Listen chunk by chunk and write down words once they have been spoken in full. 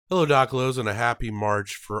Hello, Doc Lowe's, and a happy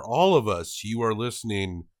March for all of us. You are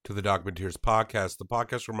listening to the Documenteers podcast, the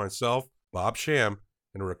podcast where myself, Bob Sham,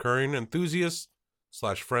 and a recurring enthusiast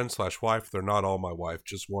slash friend slash wife, they're not all my wife,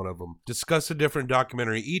 just one of them, discuss a different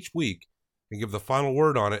documentary each week and give the final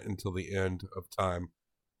word on it until the end of time.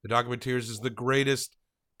 The Documenteers is the greatest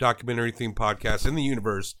documentary-themed podcast in the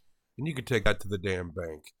universe, and you can take that to the damn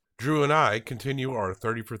bank. Drew and I continue our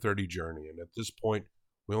 30 for 30 journey, and at this point,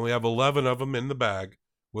 we only have 11 of them in the bag,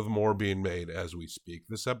 with more being made as we speak.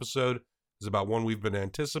 This episode is about one we've been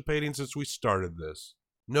anticipating since we started this.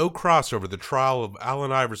 No crossover, the trial of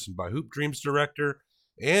Allen Iverson by Hoop Dreams director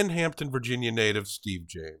and Hampton, Virginia native Steve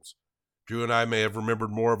James. Drew and I may have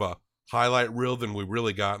remembered more of a highlight reel than we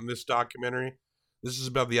really got in this documentary. This is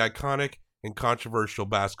about the iconic and controversial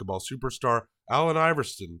basketball superstar Allen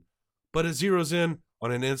Iverson, but it zeroes in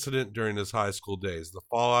on an incident during his high school days. The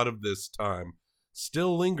fallout of this time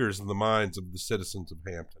still lingers in the minds of the citizens of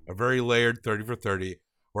Hampton. A very layered 30 for 30,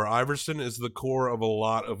 where Iverson is the core of a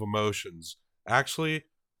lot of emotions. Actually,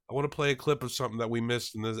 I want to play a clip of something that we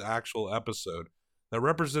missed in this actual episode that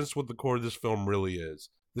represents what the core of this film really is.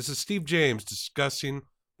 This is Steve James discussing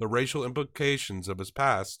the racial implications of his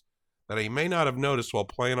past that he may not have noticed while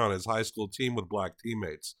playing on his high school team with black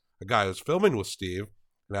teammates. A guy who's filming with Steve,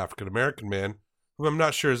 an African-American man, who I'm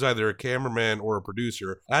not sure is either a cameraman or a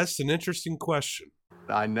producer, asked an interesting question.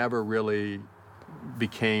 I never really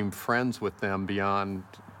became friends with them beyond,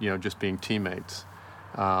 just being teammates.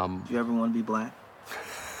 Do you ever want to be black?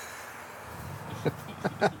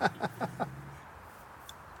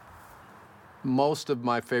 Most of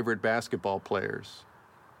my favorite basketball players,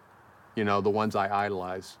 the ones I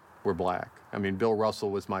idolized, were black. I mean, Bill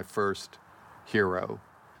Russell was my first hero.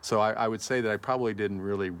 So I would say that I probably didn't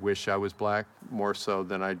really wish I was black, more so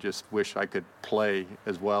than I just wish I could play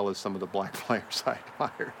as well as some of the black players I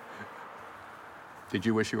admired. Did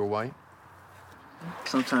you wish you were white?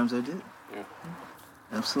 Sometimes I did. Yeah.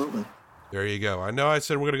 Absolutely. There you go. I know I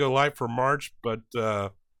said we're going to go light for March, but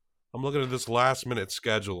I'm looking at this last-minute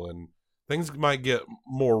schedule, and things might get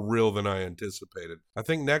more real than I anticipated. I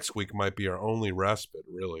think next week might be our only respite,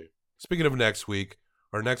 really. Speaking of next week,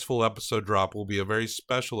 our next full episode drop will be a very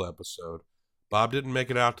special episode. Bob didn't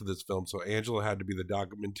make it out to this film, so Angela had to be the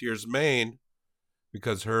Documenteer's main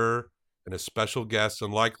because her and a special guest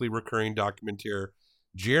and likely recurring documenteer,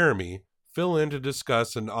 Jeremy, fill in to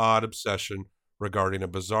discuss an odd obsession regarding a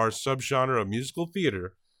bizarre subgenre of musical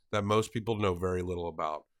theater that most people know very little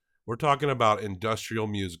about. We're talking about industrial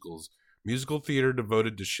musicals, musical theater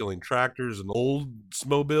devoted to shilling tractors and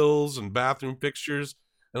Oldsmobiles and bathroom fixtures.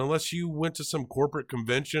 And unless you went to some corporate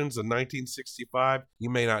conventions in 1965, you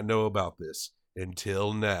may not know about this.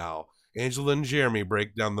 Until now. Angela and Jeremy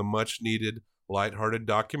break down the much-needed, lighthearted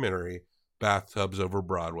documentary, Bathtubs Over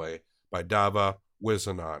Broadway, by Dava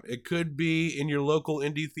Wizanon. It could be in your local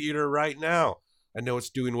indie theater right now. I know it's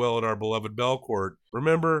doing well at our beloved Belcourt.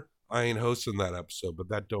 Remember, I ain't hosting that episode, but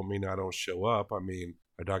that don't mean I don't show up. I mean,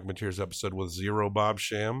 our Documenteers episode with zero Bob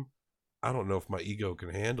Sham, I don't know if my ego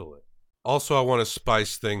can handle it. Also, I want to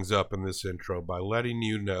spice things up in this intro by letting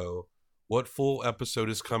you know what full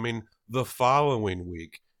episode is coming the following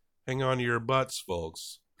week. Hang on to your butts,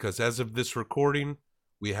 folks, because as of this recording,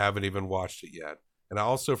 we haven't even watched it yet. And I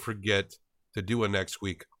also forget to do a next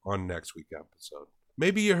week on next week episode.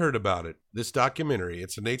 Maybe you heard about it. This documentary,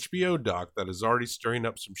 it's an HBO doc that is already stirring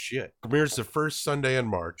up some shit. Premieres the first Sunday in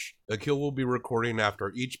March. Akil will be recording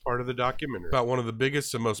after each part of the documentary about one of the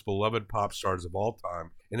biggest and most beloved pop stars of all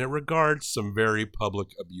time, and it regards some very public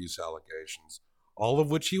abuse allegations, all of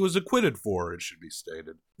which he was acquitted for, it should be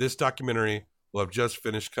stated. This documentary will have just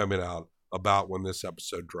finished coming out about when this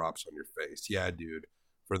episode drops on your face. Yeah, dude.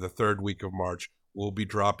 For the third week of March, we'll be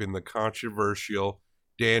dropping the controversial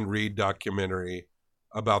Dan Reed documentary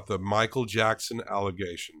about the Michael Jackson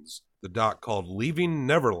allegations, the doc called Leaving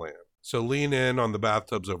Neverland. So lean in on the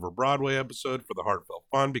Bathtubs Over Broadway episode for the heartfelt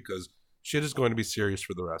fun, because shit is going to be serious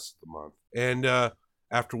for the rest of the month. And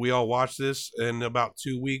after we all watch this, in about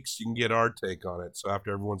 2 weeks, you can get our take on it. So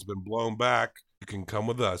after everyone's been blown back, you can come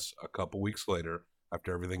with us a couple weeks later,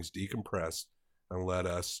 after everything's decompressed, and let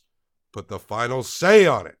us put the final say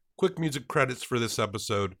on it. Quick music credits for this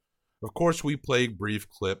episode. Of course, we played brief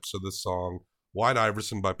clips of the song White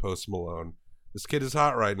Iverson by Post Malone. This kid is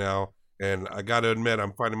hot right now, and I gotta admit,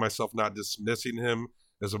 I'm finding myself not dismissing him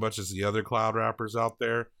as much as the other cloud rappers out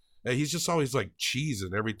there. And he's just always like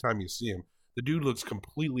cheesing every time you see him. The dude looks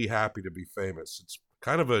completely happy to be famous. It's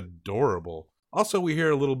kind of adorable. Also, we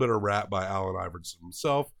hear a little bit of rap by Allen Iverson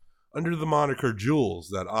himself under the moniker Jules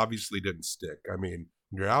that obviously didn't stick. I mean,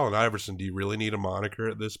 you're Allen Iverson, do you really need a moniker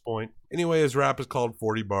at this point? Anyway, his rap is called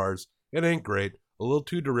 40 Bars. It ain't great. A little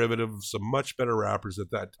too derivative of some much better rappers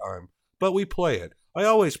at that time, but we play it. I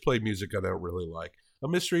always play music I don't really like. A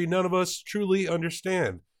mystery none of us truly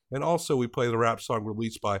understand. And also we play the rap song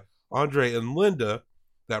released by Andre and Linda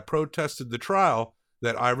that protested the trial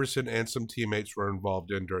that Iverson and some teammates were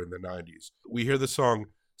involved in during the 90s. We hear the song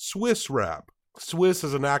Swiss Rap. Swiss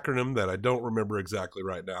is an acronym that I don't remember exactly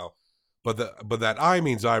right now, but that I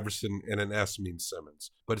means Iverson and an S means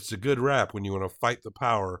Simmons. But it's a good rap when you want to fight the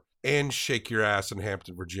power and shake your ass in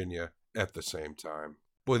Hampton, Virginia at the same time.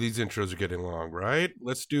 Boy, these intros are getting long, right?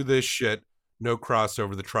 Let's do this shit. No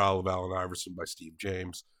Crossover, The Trial of Allen Iverson by Steve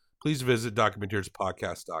James. Please visit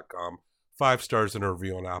documenteerspodcast.com. 5 stars in a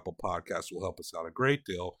review on Apple Podcasts will help us out a great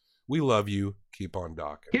deal. We love you. Keep on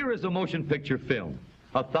docking. Here is a motion picture film.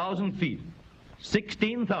 1,000 feet.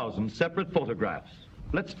 16,000 separate photographs.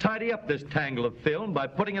 Let's tidy up this tangle of film by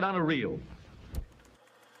putting it on a reel.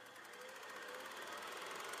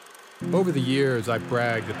 Over the years, I've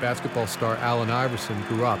bragged that basketball star Allen Iverson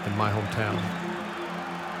grew up in my hometown.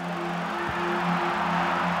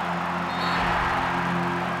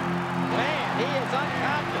 Man, he is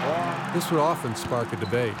unconscious. This would often spark a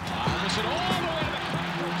debate.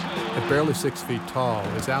 At barely 6 feet tall,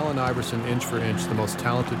 is Allen Iverson inch for inch the most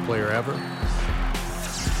talented player ever?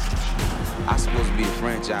 I'm supposed to be a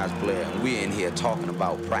franchise player, and we're in here talking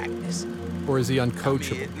about practice. Or is he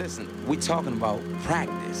uncoachable? Listen, we're talking about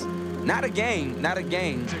practice. Not a game, not a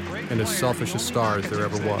game. And as selfish a star as there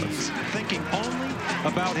ever was. Thinking only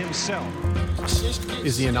about himself.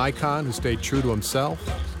 Is he an icon who stayed true to himself?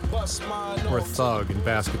 Or a thug in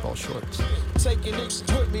basketball shorts?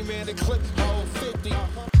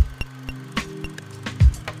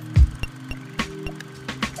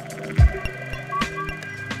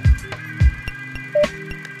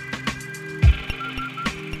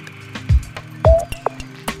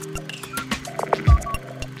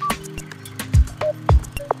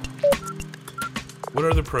 What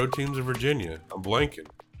are the pro teams of Virginia? I'm blanking.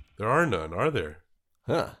 There are none, are there?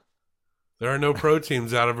 Huh. There are no pro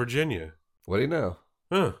teams out of Virginia. What do you know?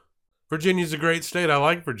 Huh. Virginia's a great state. I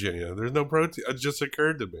like Virginia. There's no pro team. It just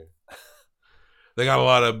occurred to me. They got a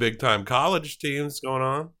lot of big-time college teams going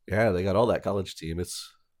on. Yeah, they got all that college team.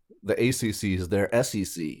 It's the ACC is their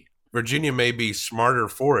SEC. Virginia may be smarter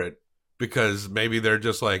for it because maybe they're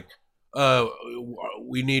just like,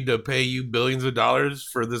 we need to pay you billions of dollars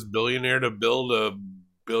for this billionaire to build a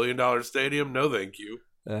billion-dollar stadium. No, thank you.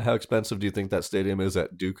 How expensive do you think that stadium is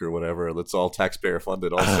at Duke or whatever? That's all taxpayer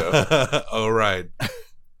funded also. Oh, right.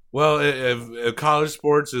 Well, if college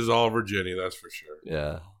sports is all Virginia, that's for sure.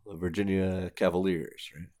 Yeah, the Virginia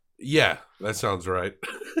Cavaliers, right? Yeah, that sounds right.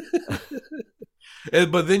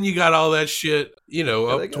 But then you got all that shit,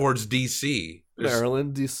 up towards D.C.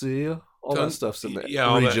 Maryland, D.C., all that stuff's in the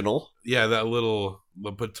regional.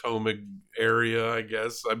 The Potomac area, I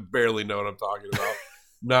guess. I barely know what I'm talking about.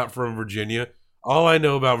 Not from Virginia. All I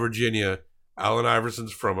know about Virginia, Allen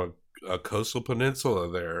Iverson's from a coastal peninsula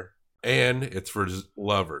there, and it's for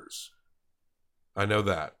lovers. I know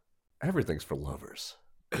that. Everything's for lovers.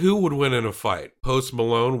 Who would win in a fight? Post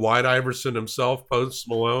Malone, White Iverson himself, Post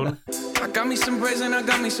Malone? I got me some braids and I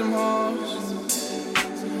got me some hoes.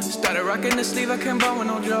 Started rocking the sleeve, I can't buy with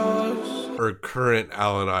no jaws. Or current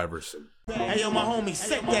Allen Iverson? Hey, yo, my homie,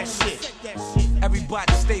 set that shit.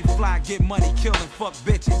 Everybody stay fly, get money, kill and fuck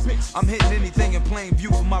bitches. I'm hitting anything in plain view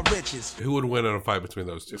for my riches. Who would win in a fight between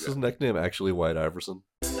those two? Is his nickname actually White Iverson?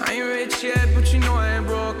 I ain't rich yet, but you know I ain't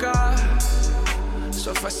broke.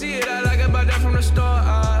 So if I see it, I like it, but that from the store.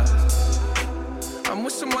 I'm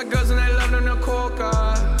with some white girls and they love them, the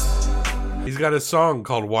coca. He's got a song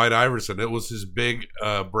called White Iverson. It was his big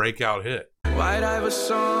breakout hit. White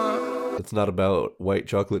Iverson. It's not about white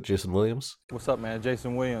chocolate Jason Williams? What's up, man?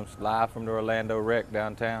 Jason Williams, live from the Orlando Rec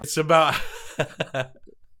downtown. It's about...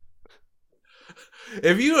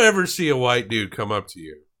 If you ever see a white dude come up to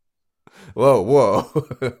you... Whoa.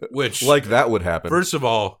 Which... like that would happen. First of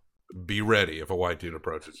all, be ready if a white dude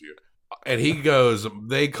approaches you. And he goes,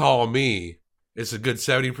 they call me... It's a good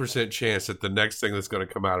 70% chance that the next thing that's going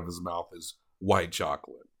to come out of his mouth is white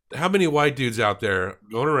chocolate. How many white dudes out there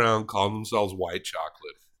going around calling themselves white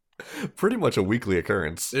chocolate? Pretty much a weekly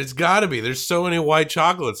occurrence. It's got to be. There's so many white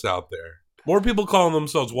chocolates out there. More people calling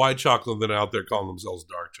themselves white chocolate than out there calling themselves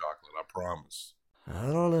dark chocolate, I promise. I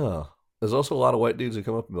don't know. There's also a lot of white dudes who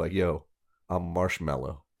come up and be like, yo, I'm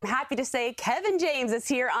marshmallow. Happy to say Kevin James is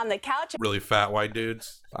here on the couch. Really fat white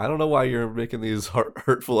dudes? I don't know why you're making these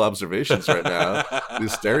hurtful observations right now.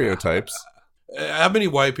 These stereotypes. How many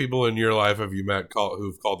white people in your life have you met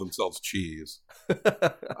who've called themselves cheese?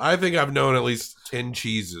 I think I've known at least 10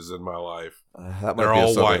 cheeses in my life. That might They're be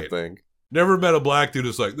all a white. thing. Never met a black dude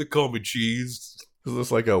who's like, they call me cheese. Is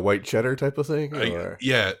this like a white cheddar type of thing? Or?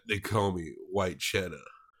 Yeah, they call me white cheddar.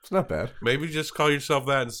 It's not bad. Maybe just call yourself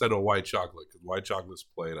that instead of white chocolate, because white chocolate's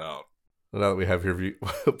played out. Now that we have your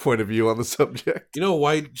point of view on the subject. You know,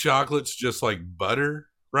 white chocolate's just like butter,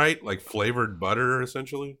 right? Like flavored butter,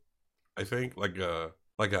 essentially. I think like a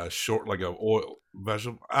oil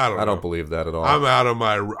vegetable. I don't believe that at all. I'm out of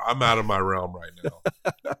my realm right now.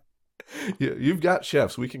 You've got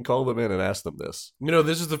chefs. We can call them in and ask them this. You know,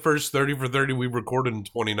 this is the first 30 for 30 we've recorded in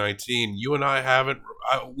 2019. You and I haven't.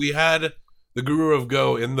 We had the Guru of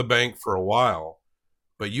Go in the bank for a while,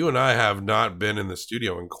 but you and I have not been in the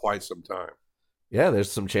studio in quite some time. Yeah,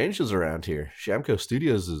 there's some changes around here. Shamco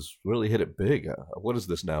Studios has really hit it big. What is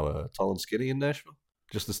this now? Tall and Skinny in Nashville?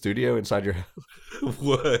 Just the studio inside your house?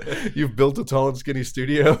 What? You've built a Tall and Skinny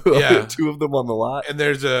studio? Yeah. 2 of them on the lot? And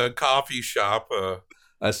there's a coffee shop.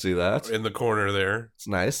 I see that. In the corner there. It's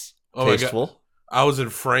nice. Oh, tasteful. I was in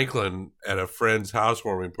Franklin at a friend's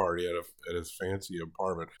housewarming party at his fancy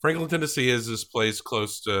apartment. Franklin, Tennessee is this place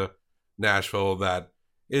close to Nashville that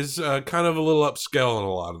is kind of a little upscale in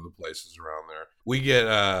a lot of the places around there.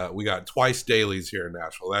 We got Twice Dailies here in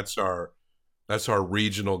Nashville. That's our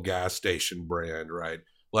regional gas station brand, right?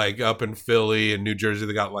 Like up in Philly and New Jersey,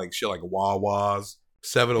 they got like shit like Wawa's,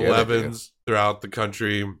 7-Elevens throughout the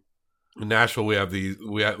country. In Nashville, we have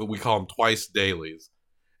we call them Twice Dailies.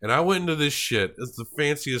 And I went into this shit. It's the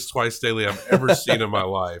fanciest Twice Daily I've ever seen in my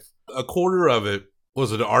life. A quarter of it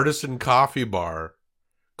was an artisan coffee bar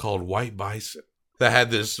called White Bison that had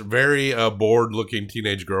this very bored-looking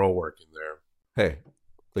teenage girl working there. Hey,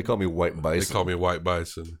 they call me White Bison. They call me White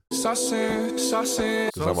Bison. Saucin', saucin'.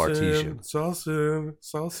 Because I'm artesian.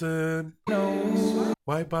 Saucin'. No.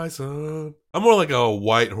 White Bison. I'm more like a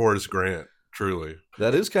white Horace Grant, truly.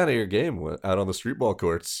 That is kind of your game out on the street ball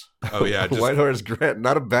courts. Oh, yeah. White Horace Grant.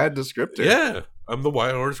 Not a bad descriptor. Yeah. I'm the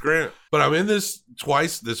White Horace Grant. But I'm in this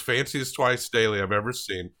fanciest Twice Daily I've ever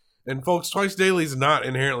seen. And folks, Twice Daily is not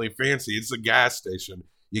inherently fancy. It's a gas station.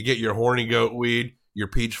 You get your horny goat weed, your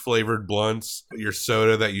peach flavored blunts, your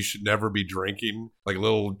soda that you should never be drinking, like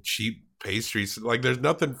little cheap pastries. Like there's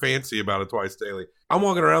nothing fancy about a Twice Daily. I'm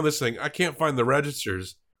walking around this thing. I can't find the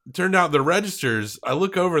registers. It turned out the registers, I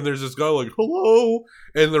look over and there's this guy like, hello.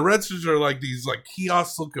 And the registers are like these like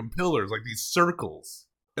kiosk looking pillars, like these circles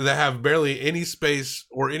that have barely any space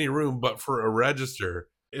or any room but for a register.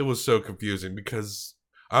 It was so confusing because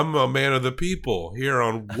I'm a man of the people here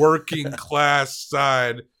on working class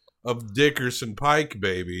side of Dickerson Pike,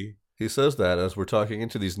 baby. He says that as we're talking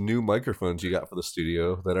into these new microphones you got for the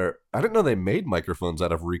studio that are... I didn't know they made microphones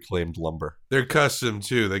out of reclaimed lumber. They're custom,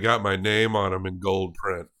 too. They got my name on them in gold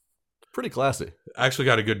print. Pretty classy. I actually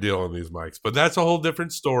got a good deal on these mics, but that's a whole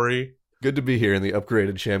different story. Good to be here in the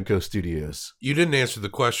upgraded Shamco Studios. You didn't answer the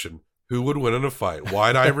question. Who would win in a fight?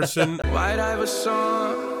 White Iverson White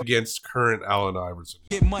Iverson against current Allen Iverson?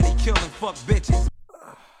 Get money, killing, fuck bitches.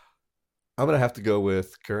 I'm going to have to go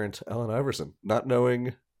with current Allen Iverson. Not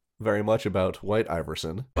knowing very much about White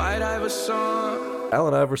Iverson. White Iverson.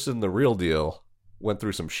 Allen Iverson, the real deal, went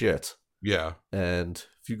through some shit. Yeah. And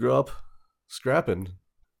if you grow up scrapping,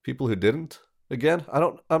 people who didn't, again,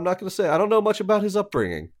 I'm not going to say, I don't know much about his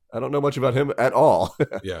upbringing. I don't know much about him at all.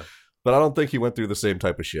 Yeah. But I don't think he went through the same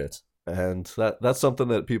type of shit. And that's something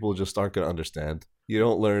that people just aren't going to understand. You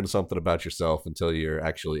don't learn something about yourself until you're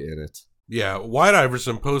actually in it. Yeah, White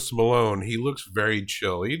Iverson, Post Malone, he looks very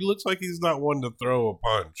chill. He looks like he's not one to throw a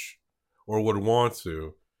punch or would want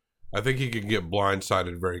to. I think he could get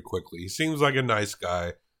blindsided very quickly. He seems like a nice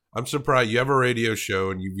guy. I'm surprised you have a radio show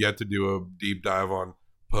and you've yet to do a deep dive on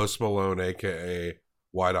Post Malone, a.k.a.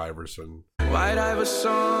 White Iverson. White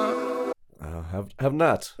Iverson. Have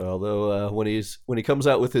not. Although when he comes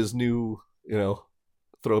out with his new,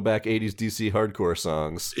 throwback 80s DC hardcore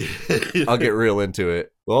songs, I'll get real into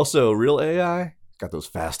it. Also, Real AI got those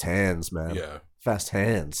fast hands, man. Yeah. Fast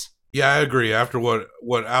hands. Yeah, I agree. After what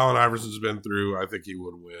Allen Iverson's been through, I think he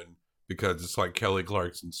would win because it's like Kelly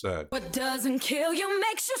Clarkson said. What doesn't kill you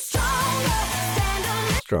makes you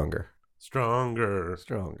stronger.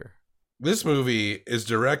 Stronger. This movie is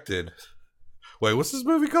directed... Wait, what's this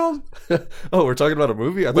movie called? Oh, we're talking about a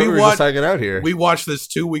movie? I thought we were just hanging out here. We watched this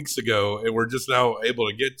 2 weeks ago, and we're just now able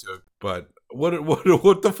to get to it. But what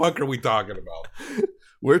the fuck are we talking about?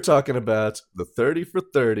 We're talking about the 30 for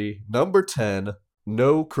 30, number 10,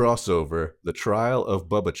 no crossover, the trial of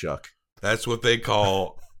Bubba Chuck. That's what they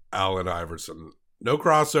call Allen Iverson. No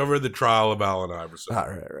crossover, the trial of Allen Iverson. All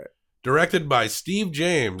right. Directed by Steve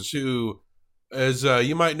James, who... As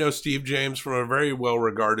you might know Steve James from a very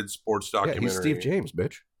well-regarded sports documentary. Yeah, he's Steve James,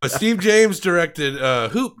 bitch. Steve James directed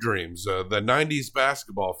Hoop Dreams, the 90s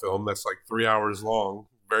basketball film that's like 3 hours long.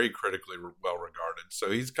 very critically well regarded. So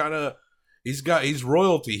he's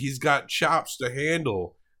royalty. He's got chops to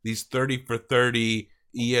handle these 30 for 30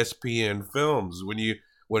 ESPN films.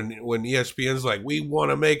 When ESPN's like, we want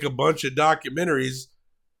to make a bunch of documentaries,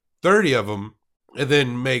 30 of them, and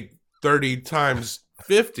then make 30 times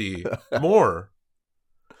 50 more.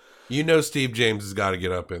 You know Steve James has got to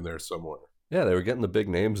get up in there somewhere. Yeah, they were getting the big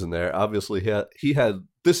names in there. Obviously, he had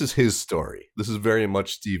this is his story. This is very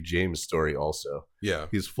much Steve James' story also. Yeah.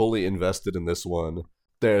 He's fully invested in this one.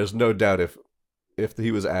 There's no doubt if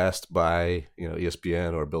he was asked by,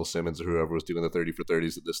 ESPN or Bill Simmons or whoever was doing the 30 for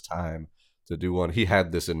 30s at this time to do one, he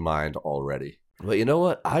had this in mind already. But you know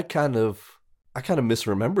what? I kind of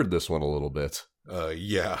misremembered this one a little bit.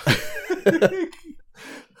 Yeah.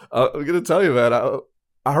 I'm going to tell you, man,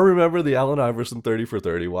 I remember the Allen Iverson 30 for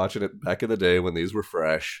 30, watching it back in the day when these were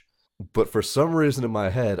fresh. But for some reason in my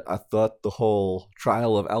head, I thought the whole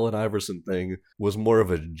trial of Allen Iverson thing was more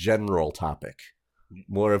of a general topic.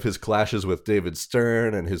 More of his clashes with David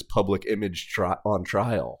Stern and his public image on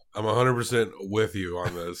trial. I'm 100% with you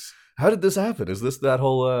on this. How did this happen? Is this that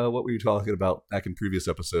whole, what were you talking about back in previous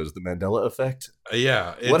episodes, the Mandela effect?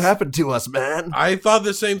 Yeah. What happened to us, man? I thought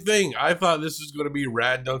the same thing. I thought this was going to be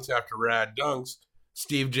rad dunks after rad dunks.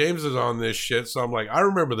 Steve James is on this shit, so I'm like, I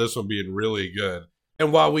remember this one being really good.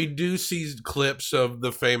 And while we do see clips of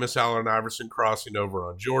the famous Allen Iverson crossing over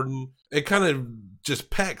on Jordan, it kind of just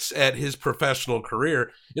pecks at his professional career.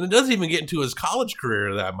 And it doesn't even get into his college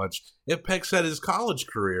career that much. It pecks at his college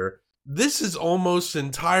career. This is almost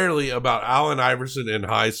entirely about Allen Iverson in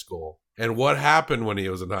high school and what happened when he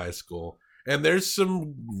was in high school. And there's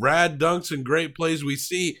some rad dunks and great plays we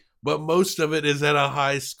see, but most of it is at a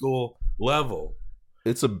high school level.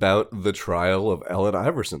 It's about the trial of Allen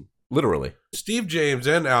Iverson, literally. Steve James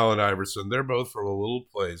and Allen Iverson, they're both from a little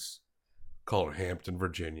place called Hampton,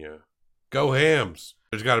 Virginia. Go Hams.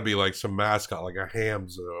 There's got to be like some mascot, like a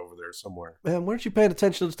Hams over there somewhere. Man, weren't you paying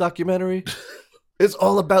attention to this documentary? It's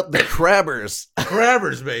all about the Crabbers.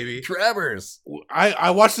 Crabbers, baby. Crabbers. I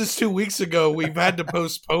watched this 2 weeks ago. We've had to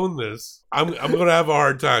postpone this. I'm going to have a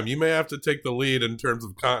hard time. You may have to take the lead in terms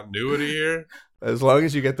of continuity here. As long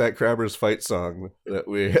as you get that Crabbers fight song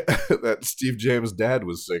that Steve James' dad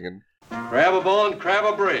was singing. Crab a bone, crab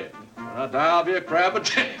a bread. I'll be a crab a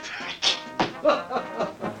day.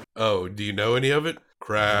 Oh, do you know any of it?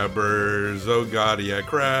 Crabbers, oh God, yeah,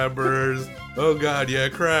 crabbers. Oh God, yeah,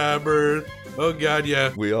 crabbers. Oh God,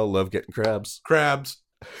 yeah. We all love getting crabs. Crabs.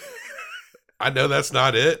 I know that's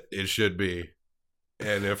not it. It should be.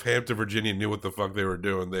 And if Hampton, Virginia knew what the fuck they were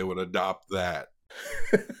doing, they would adopt that.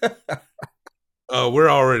 Oh, we're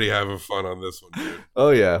already having fun on this one, dude. Oh,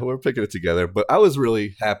 yeah, we're picking it together. But I was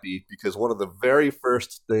really happy because one of the very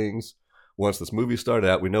first things, once this movie started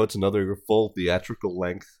out, we know it's another full theatrical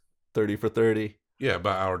length, 30 for 30. Yeah,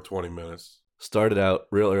 about an hour, 20 minutes. Started out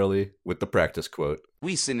real early with the practice quote.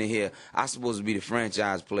 We sitting here, I'm supposed to be the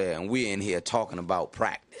franchise player, and we're in here talking about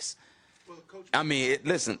practice. I mean,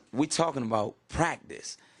 listen, we're talking about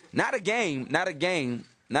practice. Not a game.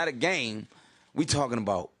 We talking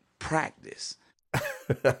about practice.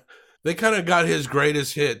 They kind of got his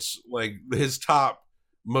greatest hits, like his top,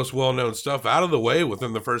 most well-known stuff out of the way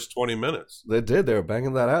within the first 20 minutes. They did. They were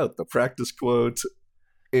banging that out. The practice quote,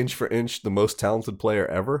 inch for inch, the most talented player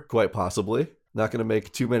ever, quite possibly. Not going to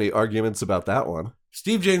make too many arguments about that one.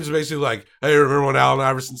 Steve James is basically like, hey, remember when Allen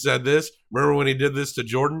Iverson said this? Remember when he did this to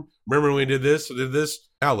Jordan? Remember when he did this?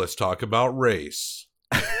 Now let's talk about race.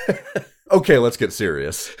 Okay, let's get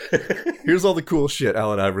serious. Here's all the cool shit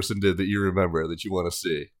Allen Iverson did that you remember that you want to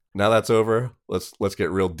see. Now that's over. Let's get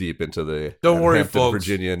real deep into the Hampton, folks.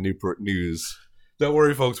 Virginia Newport news. Don't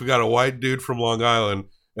worry, folks. We got a white dude from Long Island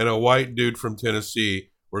and a white dude from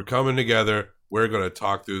Tennessee. We're coming together. We're going to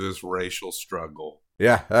talk through this racial struggle.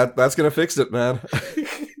 Yeah, that's going to fix it, man.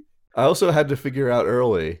 I also had to figure out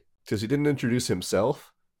early, because he didn't introduce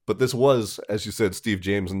himself, but this was, as you said, Steve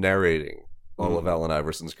James narrating all of Allen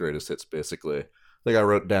Iverson's greatest hits, basically. I think I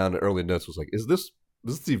wrote down early notes, was like, is this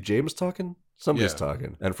Steve James talking? Somebody's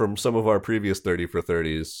talking. And from some of our previous 30 for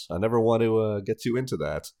 30s, I never want to get too into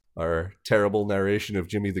that. Our terrible narration of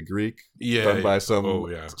Jimmy the Greek, done by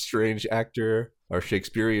some strange actor. Our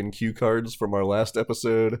Shakespearean cue cards from our last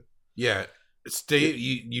episode. Yeah, Steve,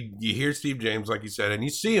 you hear Steve James, like you said, and you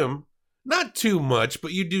see him, not too much,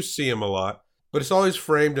 but you do see him a lot. But it's always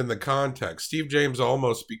framed in the context. Steve James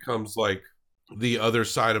almost becomes like the other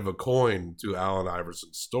side of a coin to Allen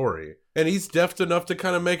Iverson's story. And he's deft enough to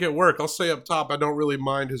kind of make it work. I'll say up top, I don't really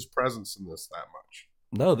mind his presence in this that much.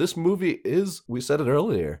 No, this movie is, we said it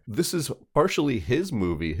earlier, this is partially his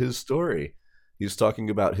movie, his story. He's talking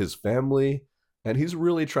about his family, And he's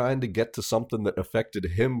really trying to get to something that affected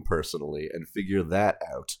him personally and figure that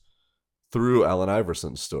out through Allen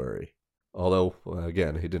Iverson's story. Although,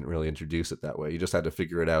 again, he didn't really introduce it that way. You just had to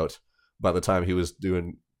figure it out by the time he was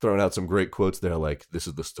throwing out some great quotes there, like, this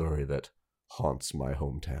is the story that haunts my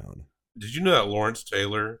hometown. Did you know that Lawrence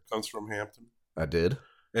Taylor comes from Hampton? I did.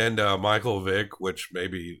 And Michael Vick, which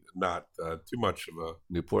maybe not too much of a...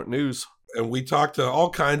 Newport News. And we talked to all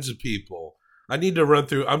kinds of people. I need to run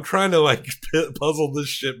through... I'm trying to, like, puzzle this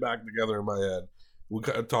shit back together in my head. We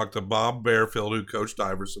talked to Bob Bearfield, who coached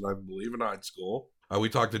Iverson, I believe, in high school. We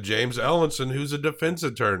talked to James Ellenson, who's a defense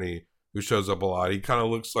attorney, who shows up a lot. He kind of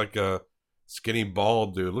looks like a skinny,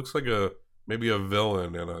 bald dude. Looks like maybe a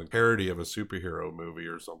villain in a parody of a superhero movie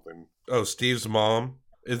or something. Oh, Steve's mom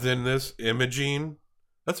is in this, Imogene.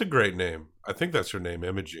 That's a great name. I think that's her name,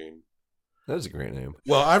 Imogene. That is a great name.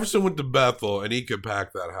 Well, Iverson went to Bethel, and he could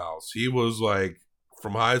pack that house. He was like,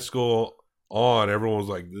 from high school on, everyone was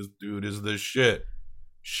like, this dude is the shit.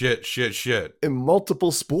 Shit. In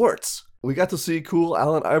multiple sports. We got to see cool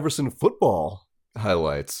Allen Iverson football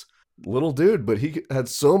highlights. Little dude, but he had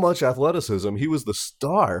so much athleticism. He was the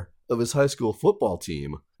star of his high school football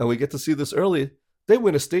team. And we get to see this early. They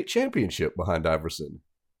win a state championship behind Iverson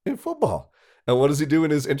in football. And what does he do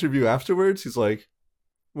in his interview afterwards? He's like,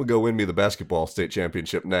 we'll go win me the basketball state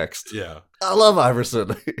championship next. Yeah. I love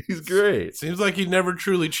Iverson. He's great. Seems like he never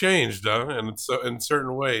truly changed, huh? And so in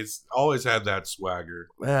certain ways, always had that swagger.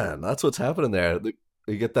 Man, that's what's happening there.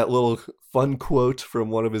 You get that little fun quote from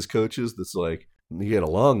one of his coaches that's like, you get a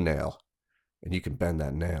long nail, and you can bend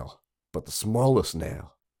that nail. But the smallest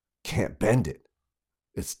nail can't bend it.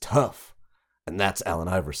 It's tough. And that's Allen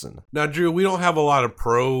Iverson. Now, Drew, we don't have a lot of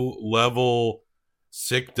pro-level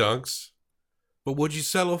sick dunks, but would you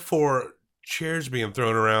settle for chairs being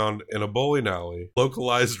thrown around in a bowling alley?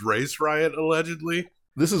 Localized race riot, allegedly?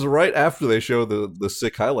 This is right after they show the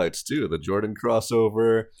sick highlights, too. The Jordan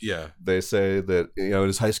crossover. Yeah. They say that, in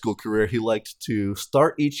his high school career, he liked to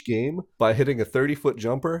start each game by hitting a 30-foot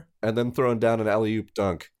jumper and then throwing down an alley-oop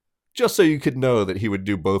dunk. Just so you could know that he would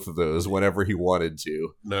do both of those whenever he wanted to.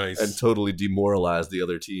 Nice. And totally demoralize the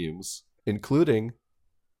other teams, including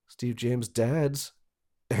Steve James' dad's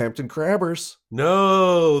Hampton Crabbers.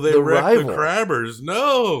 No, they wrecked the Crabbers.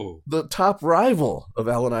 No. The top rival of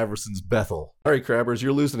Allen Iverson's Bethel. All right, Crabbers,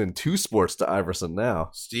 you're losing in 2 sports to Iverson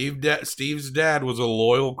now. Steve's dad was a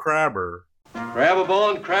loyal Crabber. Crab a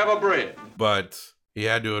ball and crab a bread. But he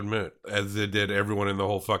had to admit, as it did everyone in the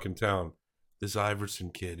whole fucking town, this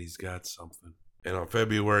Iverson kid, he's got something. And on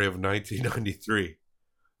February of 1993,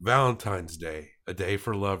 Valentine's Day, a day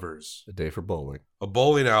for lovers. A day for bowling. A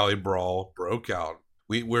bowling alley brawl broke out.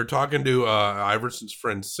 We're talking to Iverson's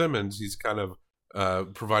friend Simmons. He's kind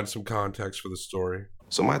of providing some context for the story.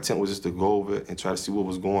 So my intent was just to go over and try to see what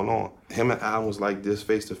was going on. Him and Allen was like this,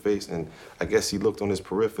 face to face, and I guess he looked on his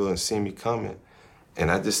peripheral and seen me coming.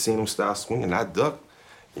 And I just seen him start swinging. I ducked,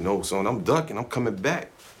 so when I'm ducking, I'm coming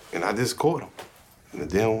back. And I just caught him. And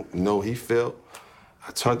then, he fell.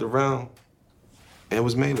 I turned around, and it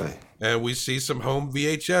was melee. And we see some home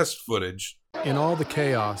VHS footage. In all the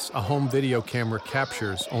chaos, a home video camera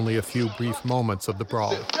captures only a few brief moments of the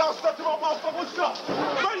brawl. Y'all stuck to my motherfucker. What's up?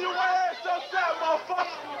 Bring your ass outside, motherfucker.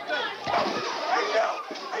 Hey, yo.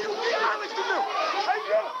 Hey, you be honest to me. Hey,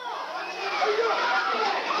 yo. Hey, yo.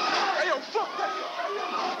 Hey, yo, fuck that.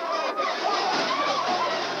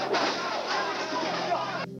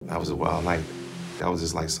 That was a wild night. That was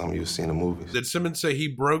just like something you see in the movies. Did Simmons say he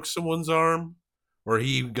broke someone's arm? Or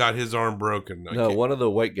he got his arm broken? No, one of the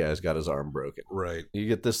white guys got his arm broken. Right. You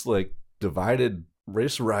get this, divided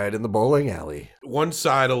race riot in the bowling alley. One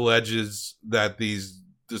side alleges that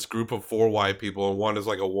this group of 4 white people, and one is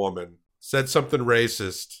like a woman, said something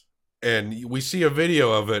racist. And we see a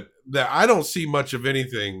video of it that I don't see much of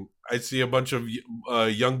anything. I see a bunch of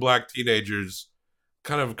young black teenagers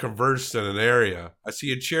kind of converged in an area. I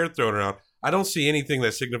see a chair thrown around. I don't see anything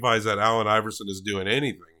that signifies that Allen Iverson is doing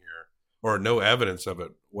anything. Or no evidence of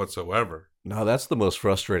it whatsoever. No, that's the most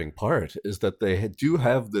frustrating part, is that they do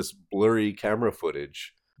have this blurry camera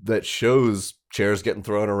footage that shows chairs getting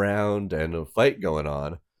thrown around and a fight going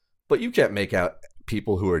on, but you can't make out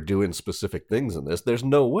people who are doing specific things in this. There's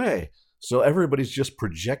no way. So everybody's just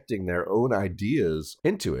projecting their own ideas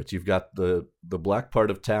into it. You've got the black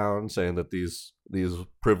part of town saying that these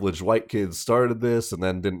privileged white kids started this and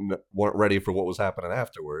then weren't ready for what was happening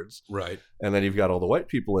afterwards. Right. And then you've got all the white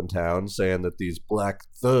people in town saying that these black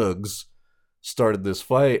thugs started this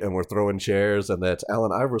fight and were throwing chairs and that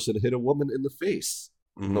Allen Iverson hit a woman in the face.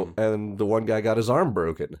 Mm-hmm. And the one guy got his arm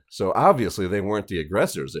broken. So obviously they weren't the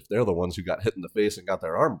aggressors if they're the ones who got hit in the face and got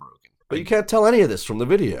their arm broken. But you can't tell any of this from the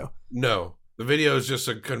video. No. The video is just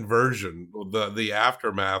a conversion, the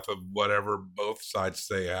aftermath of whatever both sides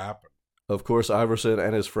say happened. Of course, Iverson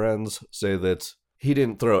and his friends say that he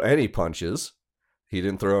didn't throw any punches. He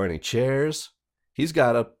didn't throw any chairs. He's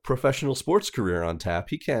got a professional sports career on tap.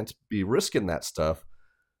 He can't be risking that stuff.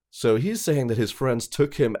 So he's saying that his friends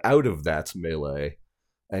took him out of that melee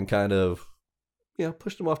and kind of,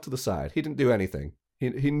 pushed him off to the side. He didn't do anything.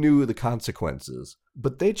 He knew the consequences.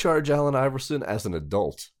 But they charge Allen Iverson as an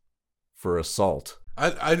adult for assault.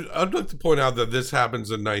 I'd like to point out that this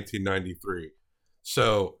happens in 1993.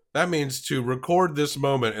 So that means to record this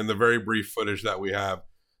moment in the very brief footage that we have,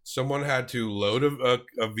 someone had to load a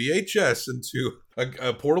VHS into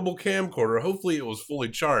a portable camcorder. Hopefully it was fully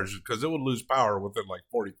charged because it would lose power within like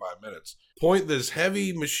 45 minutes. Point this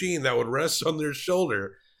heavy machine that would rest on their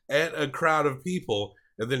shoulder at a crowd of people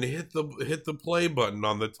and then hit the play button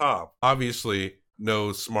on the top. Obviously, no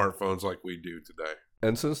smartphones like we do today.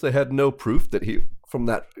 And since they had no proof that from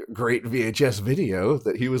that great VHS video,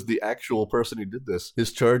 that he was the actual person who did this,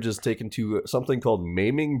 his charge is taken to something called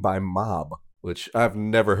maiming by mob, which I've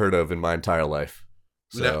never heard of in my entire life.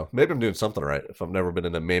 So maybe I'm doing something right if I've never been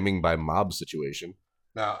in a maiming by mob situation.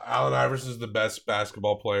 Now, Allen Iverson is the best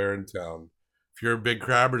basketball player in town. If you're a big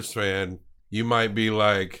Crabbers fan, you might be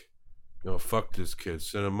like, fuck this kid.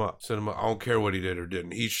 Send him up. I don't care what he did or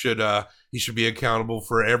didn't. He should be accountable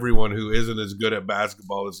for everyone who isn't as good at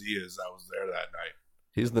basketball as he is. I was there that night.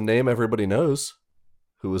 He's the name everybody knows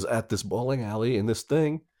who was at this bowling alley in this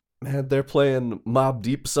thing. Man, they're playing Mobb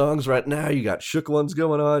Deep songs right now. You got Shook Ones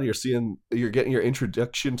going on. You're getting your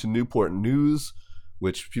introduction to Newport News,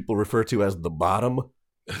 which people refer to as the bottom.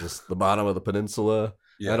 Just the bottom of the peninsula.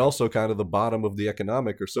 Yeah. And also kind of the bottom of the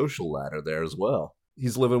economic or social ladder there as well.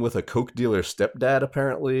 He's living with a coke dealer stepdad,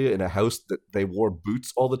 apparently, in a house that they wore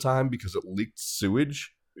boots all the time because it leaked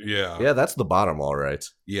sewage. Yeah. Yeah, that's the bottom, all right.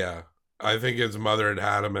 Yeah. I think his mother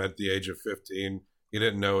had him at the age of 15. He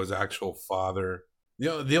didn't know his actual father.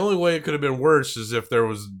 The only way it could have been worse is if there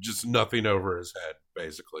was just nothing over his head,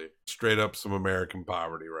 basically. Straight up some American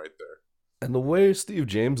poverty right there. And the way Steve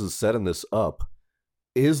James is setting this up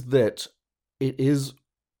is that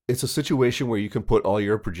it's a situation where you can put all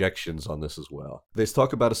your projections on this as well. They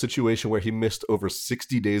talk about a situation where he missed over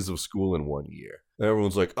 60 days of school in 1 year. And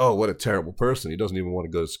everyone's like, oh, what a terrible person. He doesn't even want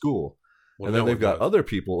to go to school. Well, and then they've got other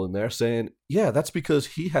people in there saying, yeah, that's because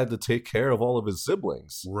he had to take care of all of his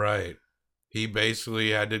siblings. Right. He basically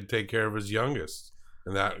had to take care of his youngest,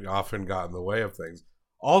 and that often got in the way of things.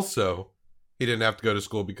 Also, he didn't have to go to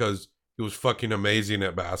school because he was fucking amazing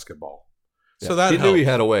at basketball. Yeah, so that he knew he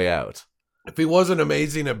had a way out. If he wasn't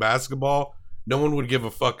amazing at basketball, no one would give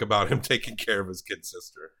a fuck about him taking care of his kid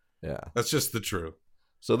sister. Yeah. That's just the truth.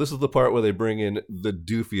 So this is the part where they bring in the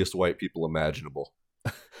doofiest white people imaginable.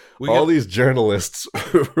 All these journalists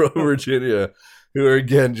from Virginia who are,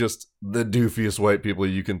 again, just the doofiest white people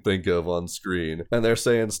you can think of on screen. And they're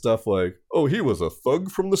saying stuff like, oh, he was a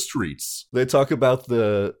thug from the streets. They talk about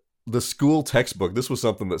the school textbook. This was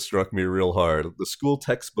something that struck me real hard. The school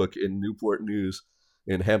textbook in Newport News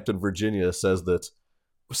in Hampton, Virginia says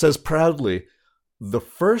proudly, the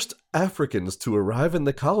first Africans to arrive in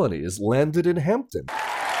the colonies landed in Hampton.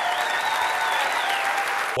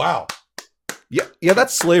 Wow. Yeah,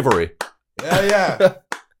 that's slavery. Yeah.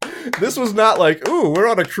 This was not like, ooh, we're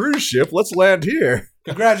on a cruise ship, let's land here.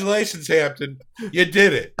 Congratulations, Hampton. You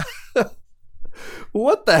did it.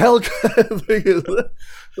 What the hell kind of thing is that?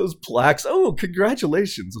 Those plaques. Oh,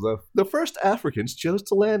 congratulations. The first Africans chose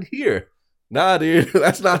to land here. Nah, dude,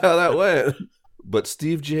 that's not how that went. But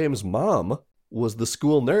Steve James' mom was the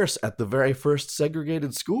school nurse at the very first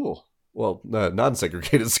segregated school. Well,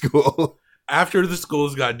 non-segregated school. After the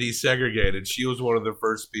schools got desegregated, she was one of the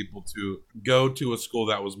first people to go to a school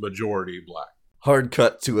that was majority black. Hard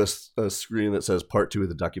cut to a screen that says part 2 of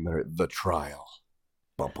the documentary, The Trial.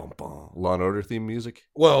 Bum, bum, bum. Law and Order theme music.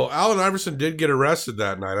 Well, Allen Iverson did get arrested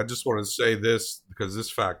that night. I just want to say this because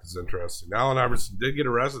this fact is interesting. Allen Iverson did get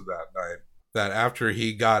arrested that night. That after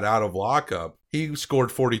he got out of lockup, he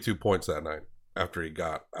scored 42 points that night after he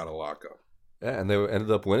got out of lockup. Yeah, and they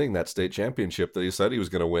ended up winning that state championship that he said he was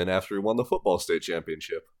going to win after he won the football state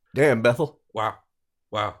championship. Damn, Bethel. Wow.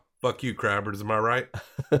 Fuck you, Crabbers. Am I right?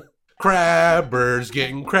 Crabbers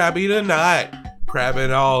getting crabby tonight.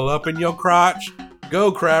 Crabbing all up in your crotch.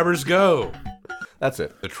 Go, Crabbers, go. That's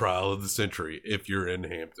it. The trial of the century, if you're in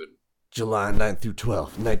Hampton. July 9th through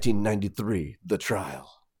 12th, 1993, The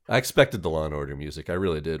Trial. I expected the Law and Order music. I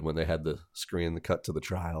really did when they had the screen, the cut to the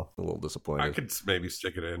trial. A little disappointed. I could maybe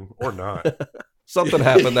stick it in or not. Something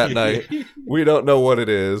happened that night. We don't know what it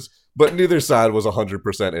is, but neither side was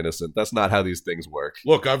 100% innocent. That's not how these things work.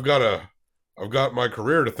 Look, I've got I've got my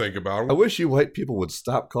career to think about. I wish you white people would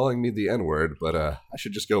stop calling me the N-word, but I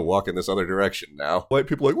should just go walk in this other direction now. White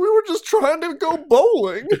people are like, we were just trying to go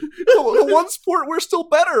bowling. The one sport we're still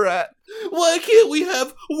better at. Why can't we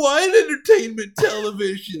have white entertainment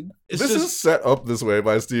television? This is set up this way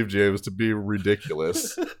by Steve James to be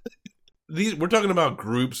ridiculous. We're talking about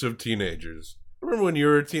groups of teenagers. Remember when you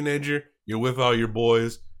were a teenager? You're with all your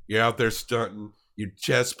boys. You're out there stunting. Your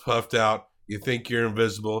chest puffed out. You think you're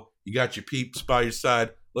invisible. You got your peeps by your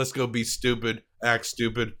side. Let's go be stupid. Act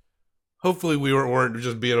stupid. Hopefully we weren't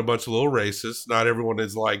just being a bunch of little racists. Not everyone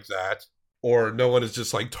is like that. Or no one is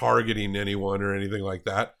just like targeting anyone or anything like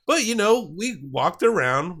that. But, you know, we walked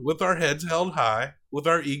around with our heads held high, with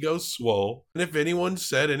our egos swole. And if anyone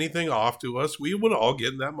said anything off to us, we would all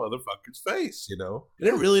get in that motherfucker's face, you know? And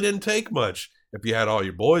it really didn't take much if you had all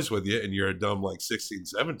your boys with you and you're a dumb, like, 16,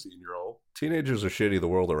 17-year-old. Teenagers are shitty the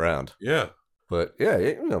world around. Yeah. But, yeah,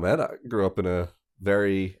 you know, man, I grew up in a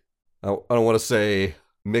very, I don't want to say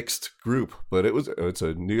mixed group, but it's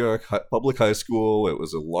a New York public high school. It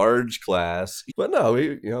was a large class. But no,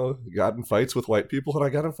 we, you know, got in fights with white people, and I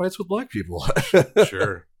got in fights with black people.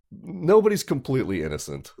 Sure. Nobody's completely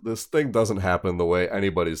innocent. This thing doesn't happen the way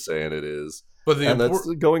anybody's saying it is. But that's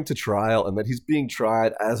going to trial, and that he's being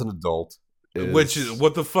tried as an adult. Which is,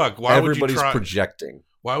 what the fuck? Why everybody's would you try, projecting.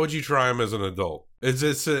 Why would you try him as an adult? Is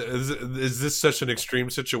this such an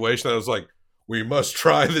extreme situation that I was like, we must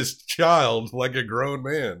try this child like a grown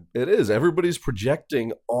man? It is. Everybody's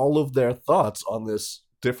projecting all of their thoughts on this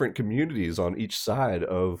different communities on each side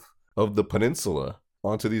of the peninsula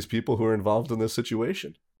onto these people who are involved in this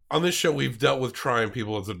situation. On this show, we've dealt with trying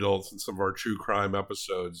people as adults in some of our true crime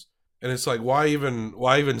episodes. And it's like, why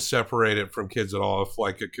even separate it from kids at all if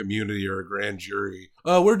like a community or a grand jury,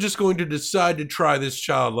 we're just going to decide to try this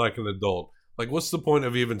child like an adult. Like, what's the point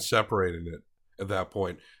of even separating it at that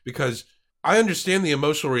point? Because I understand the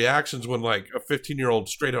emotional reactions when like a 15-year-old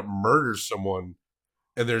straight up murders someone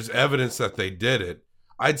and there's evidence that they did it.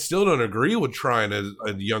 I still don't agree with trying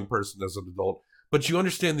a young person as an adult, but you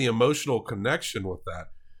understand the emotional connection with that.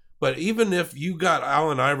 But even if you got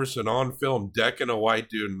Allen Iverson on film decking a white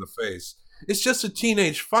dude in the face, it's just a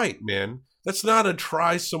teenage fight, man. That's not a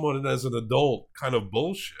try someone as an adult kind of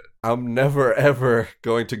bullshit. I'm never, ever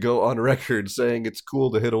going to go on record saying it's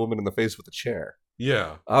cool to hit a woman in the face with a chair.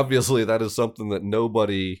 Yeah. Obviously, that is something that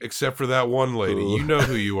nobody... Except for that one lady. You know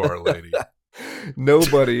who you are, lady.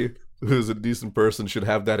 Nobody who's a decent person should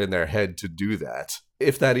have that in their head to do that,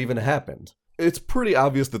 if that even happened. It's pretty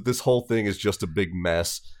obvious that this whole thing is just a big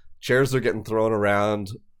mess. Chairs are getting thrown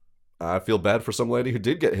around. I feel bad for some lady who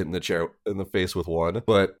did get hit in the face with one.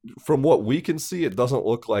 But from what we can see, it doesn't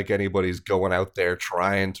look like anybody's going out there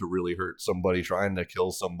trying to really hurt somebody, trying to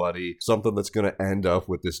kill somebody, something that's going to end up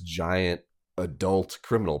with this giant adult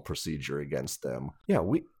criminal procedure against them. Yeah,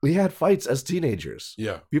 we had fights as teenagers.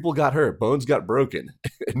 Yeah. People got hurt. Bones got broken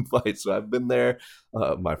in fights. So I've been there.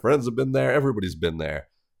 My friends have been there. Everybody's been there.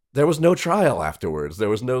 There was no trial afterwards. There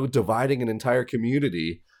was no dividing an entire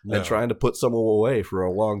community and trying to put someone away for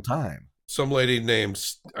a long time. Some lady named,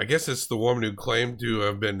 I guess it's the woman who claimed to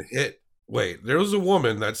have been hit. Wait, there was a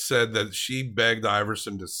woman that said that she begged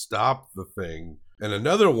Iverson to stop the thing. And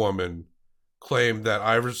another woman claimed that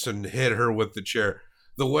Iverson hit her with the chair.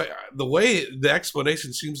 The way the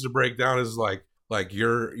explanation seems to break down is like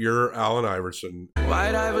you're Allen Iverson.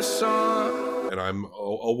 White Iverson. And I'm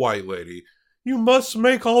a white lady. You must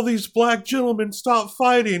make all these black gentlemen stop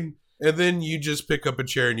fighting. And then you just pick up a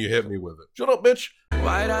chair and you hit me with it. Shut up, bitch.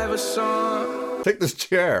 White Iverson. Take this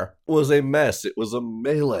chair. It was a mess. It was a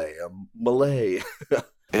melee.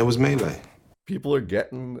 It was melee. People are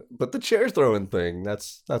getting... But the chair throwing thing,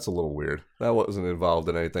 that's a little weird. That wasn't involved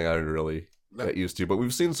in anything I really get used to. But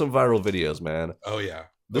we've seen some viral videos, man. Oh, yeah.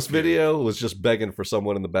 This video was just begging for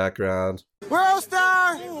someone in the background. World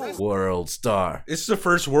Star! World Star. It's the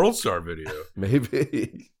first World Star video.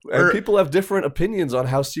 Maybe. And people have different opinions on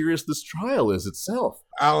how serious this trial is itself.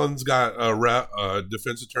 Allen's got a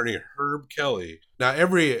defense attorney, Herb Kelly. Now,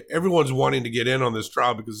 everyone's wanting to get in on this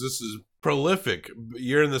trial because this is prolific.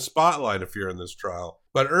 You're in the spotlight if you're in this trial.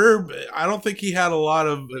 But Herb, I don't think he had a lot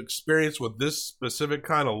of experience with this specific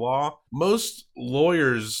kind of law. Most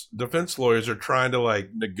lawyers, defense lawyers, are trying to like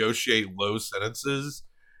negotiate low sentences.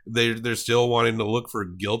 They're still wanting to look for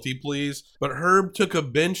guilty pleas. But Herb took a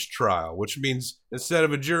bench trial, which means instead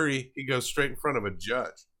of a jury, he goes straight in front of a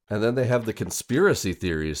judge. And then they have the conspiracy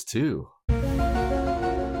theories too.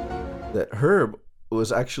 That Herb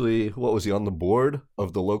was actually, what was he, on the board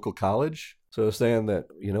of the local college? So saying that,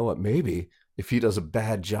 you know what, maybe if he does a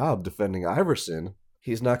bad job defending Iverson,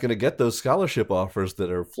 he's not going to get those scholarship offers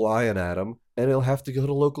that are flying at him, and he'll have to go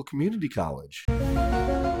to local community college.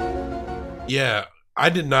 Yeah, I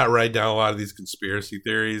did not write down a lot of these conspiracy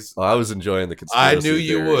theories. Oh, I was enjoying the conspiracy I knew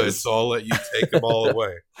you theories. would, so I'll let you take them all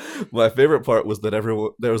away. My favorite part was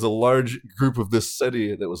that there was a large group of this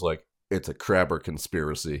city that was like, it's a crabber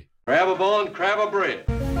conspiracy. Crab a bone, crab a bread.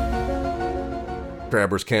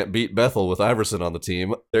 Crabbers can't beat Bethel with Iverson on the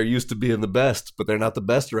team. They're used to being the best, but they're not the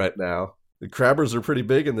best right now. The Crabbers are pretty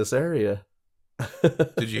big in this area.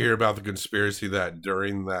 Did you hear about the conspiracy that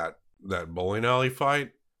during that bowling alley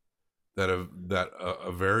fight, that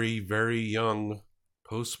a very, very young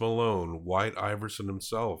Post Malone, White Iverson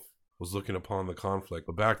himself, was looking upon the conflict.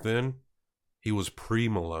 But back then, he was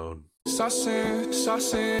pre-Malone.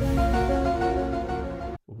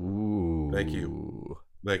 Ooh. Thank you.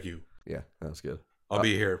 Yeah, that was good. I'll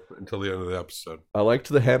be here until the end of the episode. I liked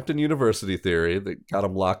the Hampton University theory that got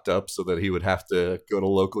him locked up so that he would have to go to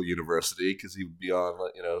local university because he would be on,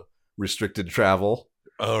 restricted travel.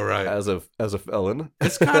 Oh, right. As a felon.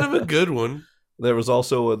 It's kind of a good one. There was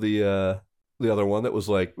also the other one that was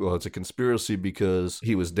like, well, it's a conspiracy because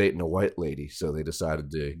he was dating a white lady, so they decided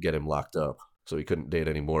to get him locked up so he couldn't date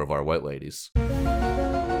any more of our white ladies.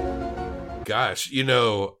 Gosh,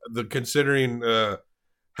 considering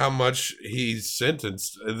how much he's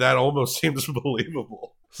sentenced, that almost seems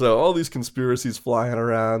believable. So all these conspiracies flying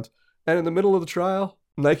around, and in the middle of the trial,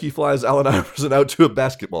 Nike flies Allen Iverson out to a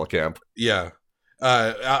basketball camp. Yeah.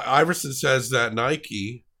 Iverson says that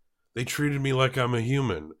Nike, they treated me like I'm a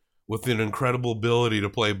human with an incredible ability to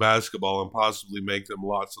play basketball and possibly make them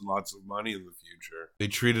lots and lots of money in the future. They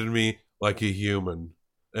treated me like a human,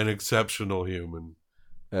 an exceptional human.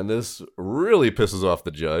 And this really pisses off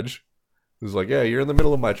the judge. He's like, yeah, you're in the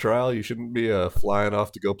middle of my trial. You shouldn't be flying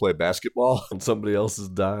off to go play basketball on somebody else's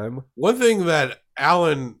dime. One thing that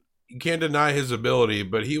Allen, you can't deny his ability,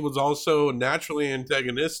 but he was also naturally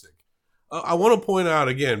antagonistic. I want to point out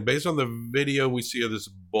again, based on the video we see of this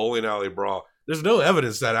bowling alley brawl, there's no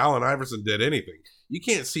evidence that Allen Iverson did anything. You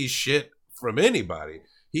can't see shit from anybody.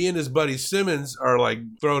 He and his buddy Simmons are like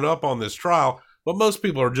thrown up on this trial, but most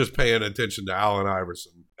people are just paying attention to Allen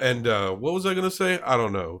Iverson. And what was I going to say? I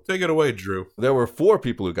don't know. Take it away, Drew. There were 4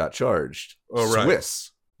 people who got charged. Oh, right.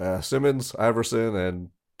 Swiss. Simmons, Iverson,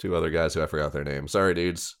 and 2 other guys who I forgot their names. Sorry,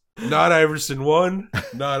 dudes. Not Iverson 1,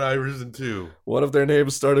 not Iverson 2. One of their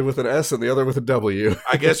names started with an S and the other with a W.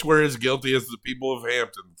 I guess we're as guilty as the people of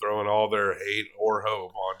Hampton, throwing all their hate or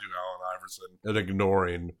hope onto Allen Iverson and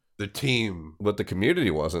ignoring the team. But the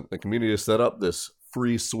community wasn't. The community set up this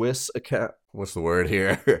Free Swiss account. What's the word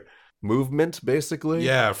here? Movement, basically.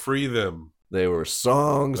 Yeah, free them. There were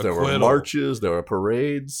songs, there were marches, there were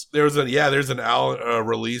parades. There's an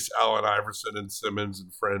release Allen Iverson and Simmons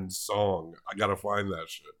and Friends song. I gotta find that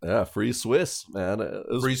shit. Yeah, Free Swiss, man.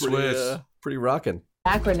 Swiss. Pretty rocking.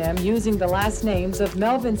 Acronym using the last names of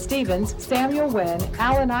Melvin Stevens, Samuel Wynn,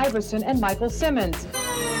 Allen Iverson, and Michael Simmons.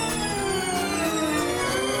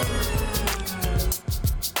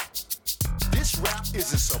 This rap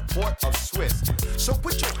is in support of Swiss. So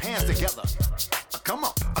put your hands together. Come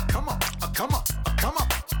on, come on, come on, come on.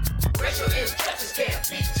 Racial injustice can't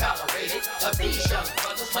be tolerated. These young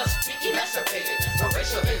brothers must be emancipated.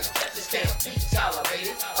 Racial injustice can't be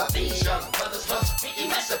tolerated. These young brothers must be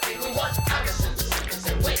emancipated. We want Iverson, Simmons,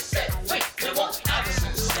 and Wynn set free. We want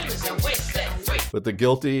Iverson, Simmons, and Wynn set free. But the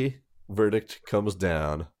guilty verdict comes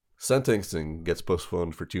down. Sentencing gets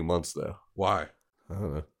postponed for 2 months, though. Why? I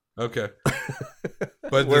don't know. Okay.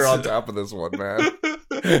 But we're on top of this one, man.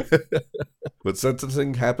 But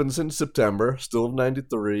sentencing happens in September, still of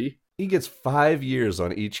 93. He gets 5 years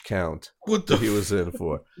on each count that he was in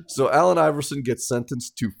for. So Allen Iverson gets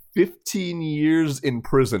sentenced to 15 years in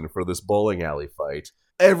prison for this bowling alley fight.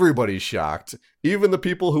 Everybody's shocked. Even the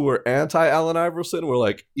people who were anti-Allen Iverson were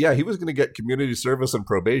like, yeah, he was going to get community service and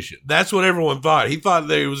probation. That's what everyone thought. He thought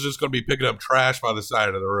that he was just going to be picking up trash by the side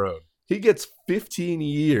of the road. He gets 15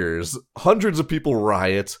 years. Hundreds of people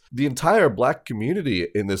riot. The entire black community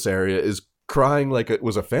in this area is crying like it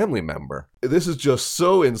was a family member. This is just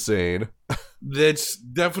so insane. That's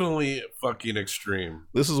definitely fucking extreme.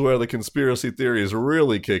 This is where the conspiracy theories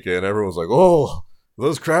really kick in. Everyone's like, oh,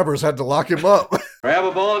 those crabbers had to lock him up. Crab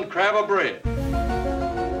a bone, crab a bread.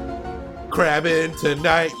 Crabbing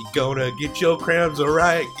tonight, you gonna get your crabs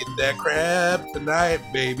alright. Get that crab tonight,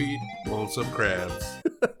 baby. Want some crabs.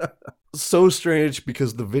 So strange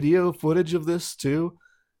because the video footage of this too,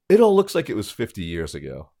 it all looks like it was 50 years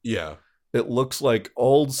ago. Yeah. It looks like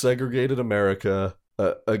old segregated America.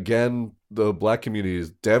 Again, the black community is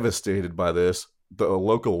devastated by this. The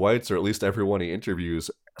local whites, or at least everyone he interviews,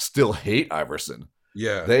 still hate Iverson.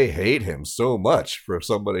 Yeah. They hate him so much for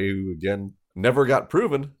somebody who, again, never got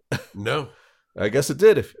proven. No. I guess it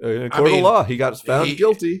did. In a court of law, he got found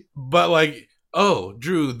guilty. But like, oh,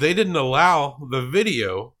 Drew, they didn't allow the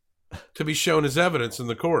video to be shown as evidence in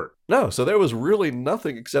the court. No, so there was really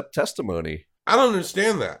nothing except testimony. I don't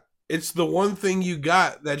understand that. It's the one thing you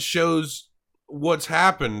got that shows what's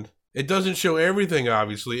happened. It doesn't show everything,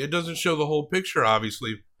 obviously. It doesn't show the whole picture,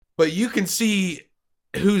 obviously. But you can see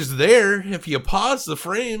who's there if you pause the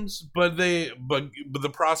frames. But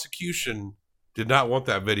the prosecution did not want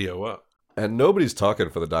that video up. And nobody's talking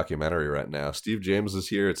for the documentary right now. Steve James is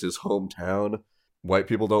here. It's his hometown. White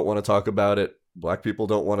people don't want to talk about it. Black people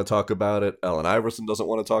don't want to talk about it. Allen Iverson doesn't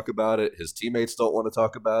want to talk about it. His teammates don't want to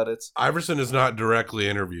talk about it. Iverson is not directly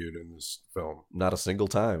interviewed in this film. Not a single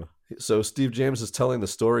time. So Steve James is telling the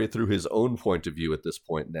story through his own point of view at this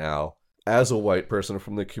point now, as a white person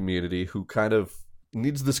from the community who kind of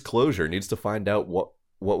needs this closure, needs to find out what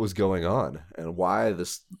was going on and why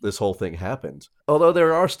this whole thing happened. Although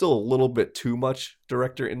there are still a little bit too much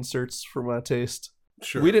director inserts for my taste.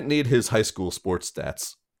 Sure. We didn't need his high school sports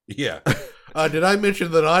stats. Yeah. Did I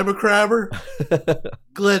mention that I'm a crabber?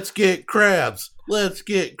 Let's get crabs. Let's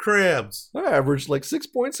get crabs. I averaged like 6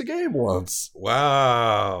 points a game once.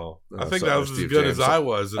 Wow. I think that was as good as I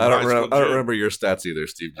was. I don't remember your stats either,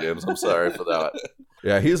 Steve James. I'm sorry for that.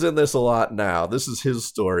 Yeah, he's in this a lot now. This is his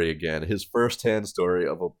story again, his firsthand story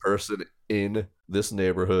of a person in this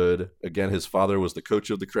neighborhood. Again, his father was the coach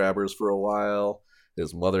of the Crabbers for a while.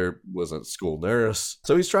 His mother was a school nurse.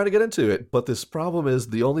 So he's trying to get into it. But this problem is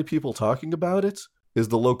the only people talking about it is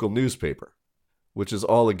the local newspaper, which is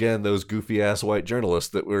all, again, those goofy-ass white journalists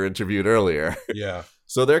that were interviewed earlier. Yeah.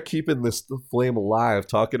 So they're keeping this flame alive,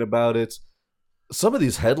 talking about it. Some of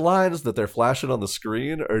these headlines that they're flashing on the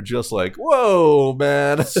screen are just like, whoa,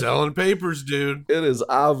 man. Selling papers, dude. It is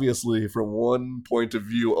obviously from one point of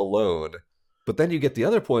view alone. But then you get the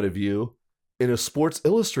other point of view. In a Sports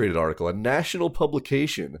Illustrated article, a national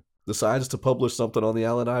publication decides to publish something on the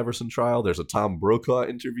Allen Iverson trial. There's a Tom Brokaw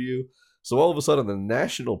interview. So all of a sudden, the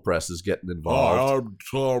national press is getting involved. I'm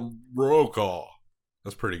Tom Brokaw.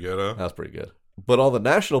 That's pretty good, huh? That's pretty good. But all the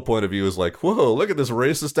national point of view is like, whoa, look at this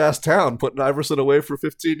racist-ass town putting Iverson away for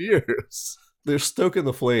 15 years. They're stoking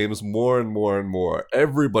the flames more and more and more.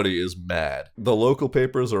 Everybody is mad. The local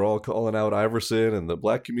papers are all calling out Iverson, and the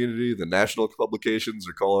black community, the national publications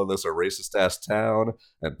are calling this a racist-ass town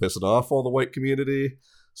and pissing off all the white community.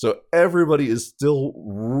 So everybody is still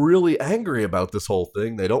really angry about this whole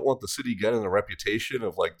thing. They don't want the city getting a reputation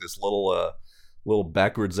of like this little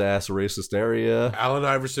backwards-ass racist area. Allen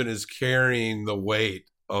Iverson is carrying the weight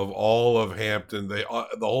of all of Hampton, the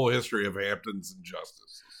whole history of Hampton's injustice.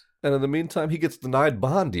 And in the meantime, he gets denied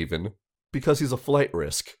bond even because he's a flight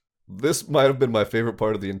risk. This might have been my favorite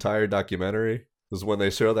part of the entire documentary, is when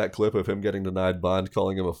they show that clip of him getting denied bond,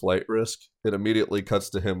 calling him a flight risk. It immediately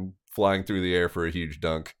cuts to him flying through the air for a huge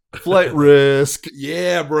dunk. Flight risk!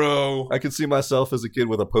 Yeah, bro! I could see myself as a kid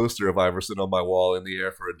with a poster of Iverson on my wall in the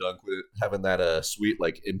air for a dunk, with having that sweet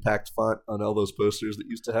like impact font on all those posters that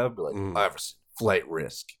used to have. Be like, Iverson, flight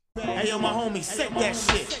risk. Hey, yo, my homie, set that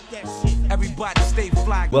shit. Everybody stay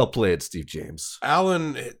fly. Well played, Steve James.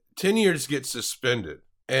 Allen, 10 years gets suspended,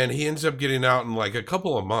 and he ends up getting out in like a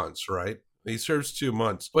couple of months, right? He serves 2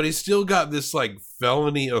 months, but he's still got this like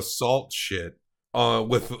felony assault shit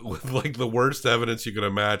with like the worst evidence you can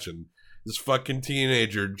imagine. This fucking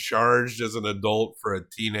teenager charged as an adult for a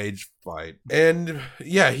teenage fight. And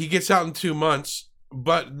yeah, he gets out in 2 months,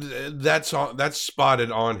 but that's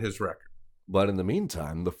spotted on his record. But in the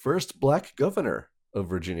meantime, the first black governor of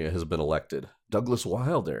Virginia has been elected, Douglas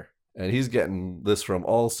Wilder. And he's getting this from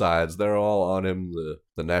all sides. They're all on him.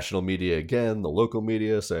 The national media again, the local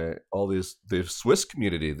media, say all the Swiss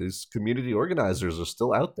community, these community organizers are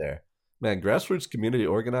still out there. Man, grassroots community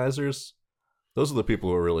organizers, those are the people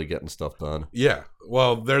who are really getting stuff done. Yeah.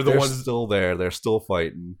 Well, they're ones still there. They're still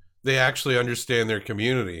fighting. They actually understand their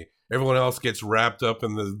community. Everyone else gets wrapped up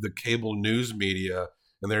in the cable news media,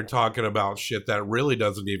 and they're talking about shit that really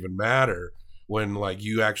doesn't even matter when like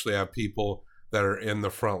you actually have people that are in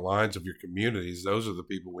the front lines of your communities. Those are the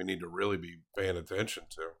people we need to really be paying attention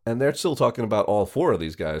to. And they're still talking about all four of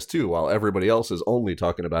these guys too, while everybody else is only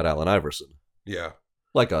talking about Allen Iverson. Yeah.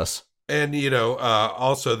 Like us. And,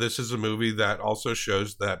 also this is a movie that also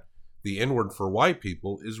shows that the N-word for white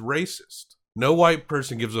people is racist. No white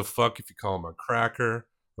person gives a fuck if you call them a cracker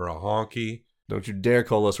or a honky. Don't you dare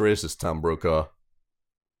call us racist, Tom Brokaw.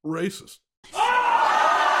 Racist.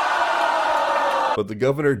 But the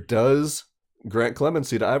governor does grant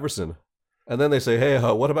clemency to Iverson. And then they say, hey,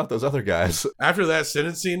 what about those other guys? After that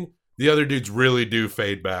sentencing, the other dudes really do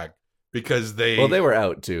fade back. because they were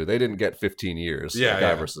out too. They didn't get 15 years like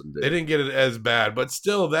Iverson did. They didn't get it as bad, but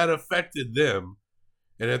still that affected them.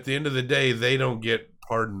 And at the end of the day, they don't get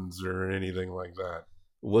pardons or anything like that.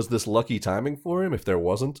 Was this lucky timing for him? If there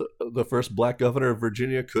wasn't the first black governor of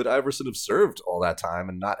Virginia, could Iverson have served all that time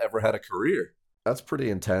and not ever had a career? That's pretty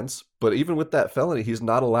intense. But even with that felony, he's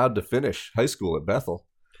not allowed to finish high school at Bethel.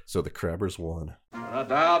 So the Crabbers won. When I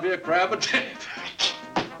die, I'll be a crab and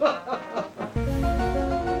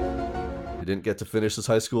He didn't get to finish his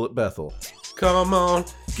high school at Bethel. Come on,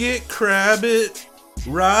 get crab it,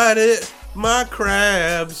 ride it, my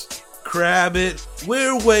crabs, crab it,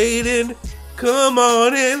 we're waiting, come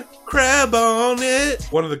on in, crab on it.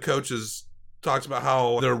 One of the coaches talks about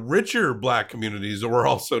how the richer black communities were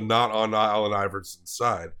also not on Allen Iverson's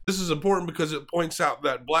side. This is important because it points out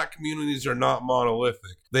that black communities are not monolithic.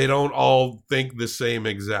 They don't all think the same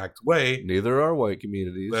exact way. Neither are white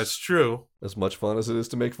communities. That's true. As much fun as it is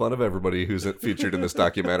to make fun of everybody who's featured in this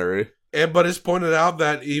documentary. But it's pointed out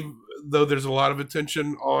that even though there's a lot of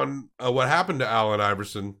attention on what happened to Allen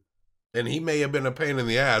Iverson, and he may have been a pain in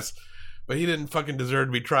the ass, but he didn't fucking deserve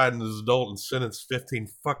to be tried as an adult and sentenced 15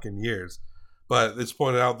 fucking years. But it's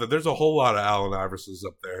pointed out that there's a whole lot of Allen Iversons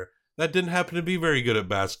up there that didn't happen to be very good at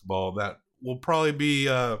basketball, that will probably be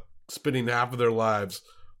spending half of their lives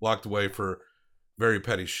locked away for very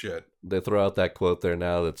petty shit. They throw out that quote there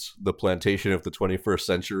now that's the plantation of the 21st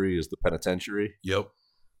century is the penitentiary. Yep.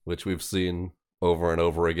 Which we've seen over and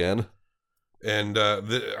over again. And,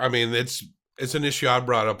 I mean, it's an issue I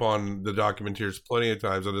brought up on the documentaries plenty of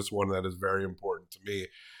times, and it's one that is very important to me.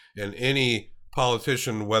 And any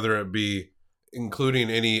politician, whether it be including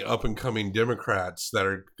any up-and-coming Democrats that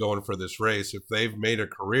are going for this race, if they've made a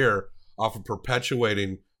career off of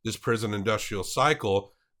perpetuating this prison industrial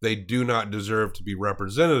cycle, they do not deserve to be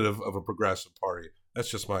representative of a progressive party. That's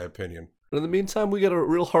just my opinion. But in the meantime, we get a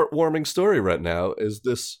real heartwarming story right now. Is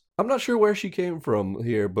this, I'm not sure where she came from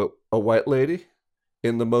here, but a white lady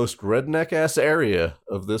in the most redneck-ass area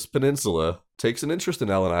of this peninsula takes an interest in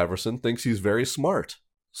Allen Iverson, thinks he's very smart.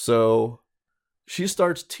 So she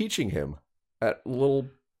starts teaching him at a little,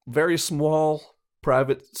 very small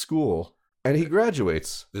private school, and he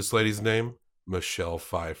graduates. This lady's name? Michelle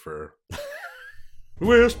Pfeiffer.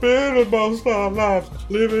 We're spending most of our lives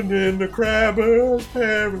living in the crabber's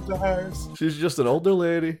paradise. She's just an older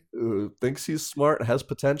lady who thinks he's smart, has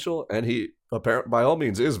potential, and he, apparently, by all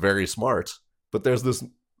means, is very smart. But there's this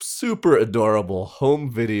super adorable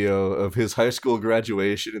home video of his high school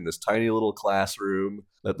graduation in this tiny little classroom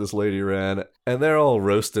that this lady ran, and they're all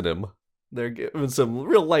roasting him. They're giving some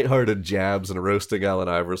real lighthearted jabs and roasting Allen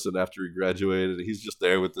Iverson after he graduated. He's just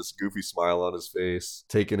there with this goofy smile on his face,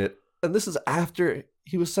 taking it. And this is after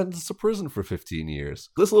he was sentenced to prison for 15 years.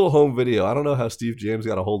 This little home video, I don't know how Steve James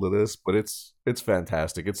got a hold of this, but it's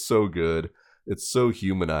fantastic. It's so good. It's so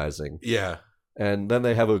humanizing. Yeah. And then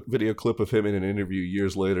they have a video clip of him in an interview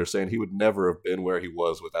years later saying he would never have been where he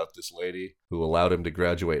was without this lady who allowed him to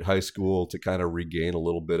graduate high school, to kind of regain a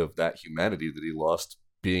little bit of that humanity that he lost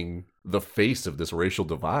being the face of this racial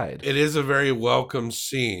divide. It is a very welcome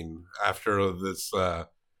scene after this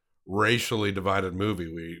racially divided movie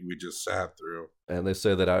we just sat through. And they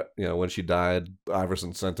say that, when she died,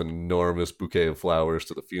 Iverson sent an enormous bouquet of flowers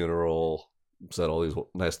to the funeral, said all these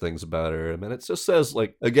nice things about her. And it just says,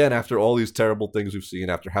 like, again, after all these terrible things we've seen,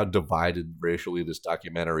 after how divided racially this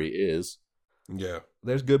documentary is, yeah,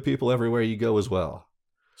 there's good people everywhere you go as well.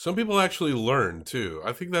 Some people actually learn, too.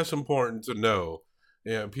 I think that's important to know.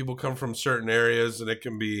 Yeah, people come from certain areas, and it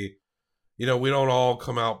can be, we don't all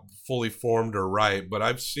come out fully formed or right, but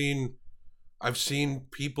I've seen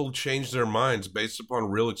people change their minds based upon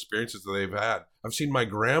real experiences that they've had. I've seen my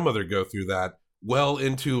grandmother go through that well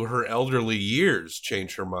into her elderly years,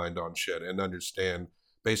 change her mind on shit and understand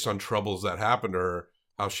based on troubles that happened to her,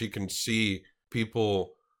 how she can see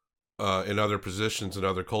people in other positions and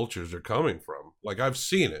other cultures are coming from. Like, I've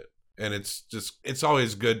seen it, and it's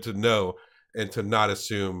always good to know and to not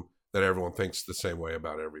assume that everyone thinks the same way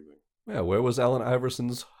about everything. Yeah, where was Allen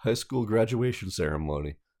Iverson's high school graduation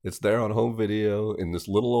ceremony? It's there on home video in this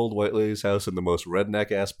little old white lady's house in the most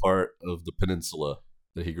redneck-ass part of the peninsula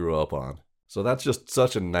that he grew up on. So that's just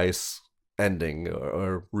such a nice ending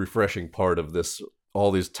or refreshing part of this,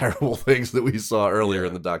 all these terrible things that we saw earlier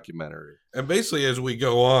in the documentary. And basically, as we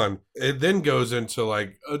go on, it then goes into,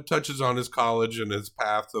 like, touches on his college and his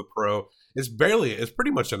path to pro. It's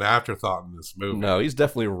pretty much an afterthought in this movie. No, he's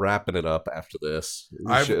definitely wrapping it up after this.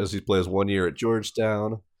 As he plays 1 year at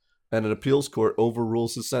Georgetown, and an appeals court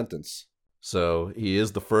overrules his sentence. So he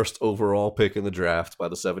is the first overall pick in the draft by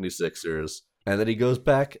the 76ers. And then he goes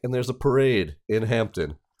back, and there's a parade in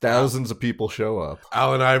Hampton Thousands of people show up.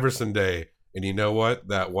 Allen Iverson Day. And you know what?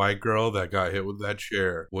 That white girl that got hit with that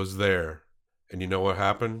chair was there. And you know what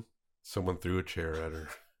happened? Someone threw a chair at her.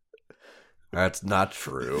 That's not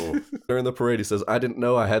true. During the parade, he says, I didn't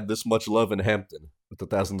know I had this much love in Hampton with the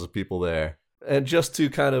thousands of people there. And just to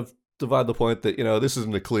kind of divide the point that, this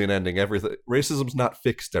isn't a clean ending. Racism's not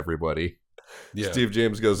fixed, everybody. Yeah. Steve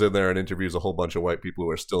James goes in there and interviews a whole bunch of white people who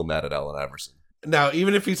are still mad at Allen Iverson. Now,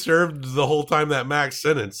 even if he served the whole time that max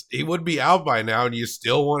sentence, he would be out by now, and you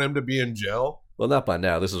still want him to be in jail? Well, not by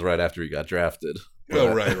now. This is right after he got drafted.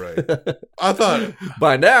 Oh, right. I thought...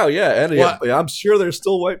 By now, yeah. And I'm sure there's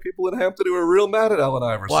still white people in Hampton who are real mad at Allen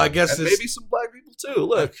Iverson. Well, I guess and maybe some black people, too.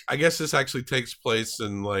 Look. I guess this actually takes place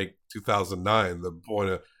in, 2009,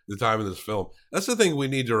 the time of this film. That's the thing we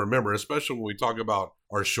need to remember, especially when we talk about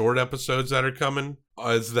our short episodes that are coming,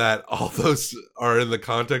 is that all those are in the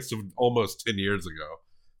context of almost 10 years ago,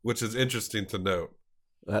 which is interesting to note.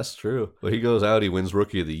 That's true. But he goes out, he wins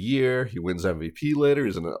Rookie of the Year, he wins MVP later,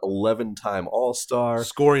 he's an 11-time All-Star.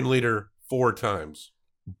 Scoring leader 4 times.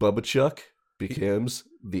 Bubba Chuck becomes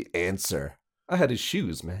the answer. I had his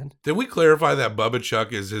shoes, man. Did we clarify that Bubba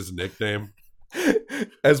Chuck is his nickname?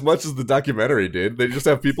 As much as the documentary did, they just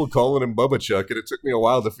have people calling him Bubba Chuck, and it took me a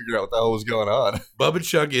while to figure out what the hell was going on. Bubba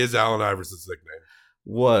Chuck is Allen Iverson's nickname.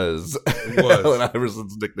 Was Allen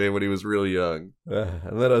Iverson's nickname when he was real young.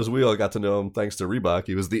 And then as we all got to know him thanks to Reebok,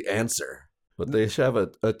 he was the answer. But they have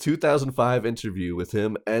a 2005 interview with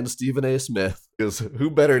him and Stephen A. Smith. Because who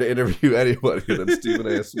better to interview anybody than Stephen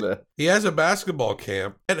A. Smith? He has a basketball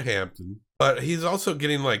camp at Hampton, but he's also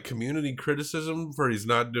getting community criticism for he's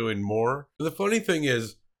not doing more. And the funny thing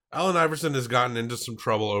is, Allen Iverson has gotten into some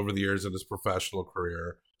trouble over the years in his professional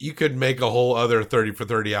career. You could make a whole other 30 for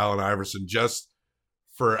 30 Allen Iverson just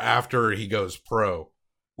for after he goes pro,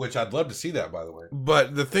 which I'd love to see that, by the way.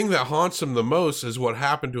 But the thing that haunts him the most is what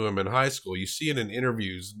happened to him in high school. You see it in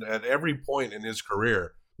interviews at every point in his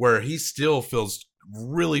career where he still feels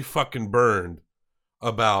really fucking burned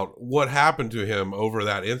about what happened to him over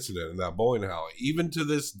that incident in that bowling alley. Even to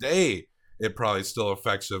this day, it probably still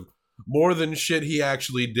affects him more than shit he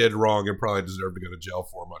actually did wrong and probably deserved to go to jail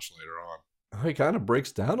for much later on. He kind of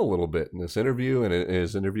breaks down a little bit in this interview and in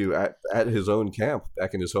his interview at his own camp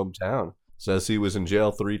back in his hometown. Says he was in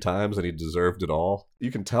jail 3 times and he deserved it all.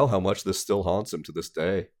 You can tell how much this still haunts him to this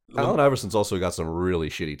day. Allen Iverson's also got some really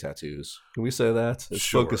shitty tattoos. Can we say that? It's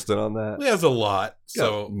focused in on that. He has a lot.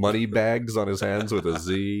 So money bags on his hands with a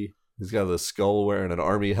Z. He's got the skull wearing an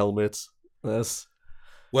army helmet. Come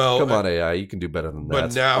on, AI, you can do better than that.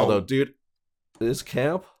 But now, although, dude, this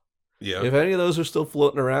camp. Yeah. If any of those are still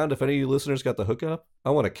floating around, if any of you listeners got the hookup, I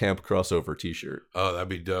want a camp crossover T-shirt. Oh, that'd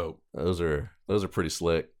be dope. Those are pretty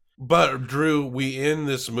slick. But Drew, we end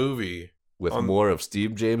this movie with more of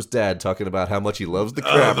Steve James' dad talking about how much he loves the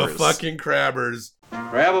crabbers. Oh, the fucking crabbers.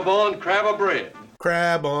 Crab on, crab bread.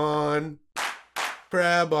 Crab on,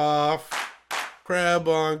 crab off, crab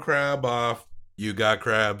on, crab off. You got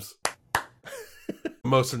crabs. The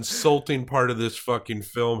most insulting part of this fucking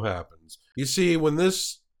film happens. You see, when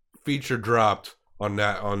this feature dropped on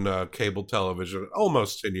cable television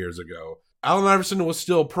almost 10 years ago, Allen Iverson was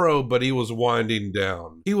still pro, but he was winding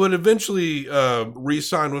down. He would eventually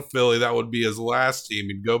re-sign with Philly. That would be his last team.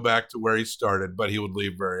 He'd go back to where he started, but he would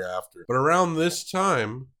leave very after. But around this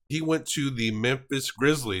time, he went to the Memphis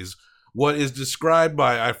Grizzlies, what is described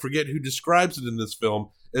by, I forget who describes it in this film,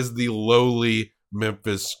 as the lowly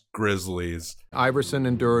Memphis Grizzlies. Iverson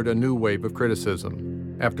endured a new wave of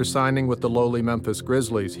criticism. After signing with the lowly Memphis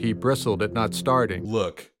Grizzlies, he bristled at not starting.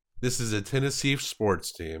 Look, this is a Tennessee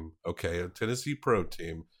sports team, okay, a Tennessee pro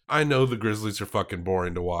team. I know the Grizzlies are fucking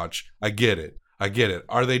boring to watch. I get it.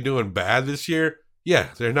 Are they doing bad this year? Yeah,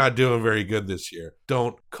 they're not doing very good this year.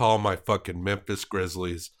 Don't call my fucking Memphis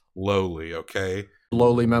Grizzlies lowly, okay?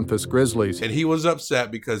 Lowly Memphis Grizzlies. And he was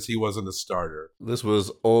upset because he wasn't a starter. This was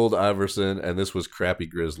old Iverson, and this was crappy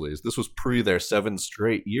Grizzlies. This was pre their 7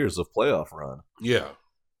 straight years of playoff run. Yeah.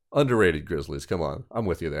 Underrated Grizzlies. Come on. I'm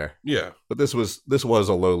with you there. Yeah. But this was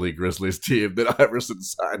a lowly Grizzlies team that Iverson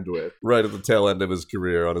signed with right at the tail end of his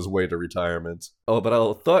career on his way to retirement. Oh, but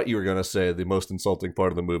I thought you were going to say the most insulting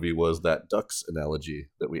part of the movie was that Ducks analogy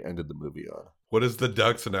that we ended the movie on. What is the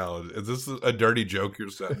Ducks analogy? Is this a dirty joke you're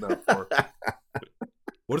setting up for?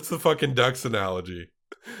 What's the fucking Ducks analogy?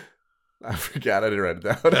 I forgot. I didn't write it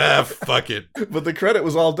Ah, down. fuck it. But the credit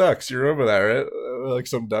was all ducks. You remember that, right? Like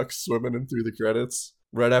some ducks swimming in through the credits.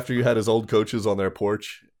 Right after you had his old coaches on their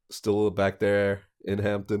porch, still back there in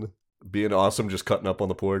Hampton, being awesome, just cutting up on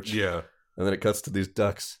the porch. Yeah. And then it cuts to these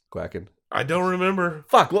ducks quacking. I don't remember.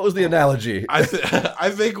 Fuck, what was the analogy? I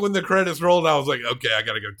think when the credits rolled, I was like, okay, I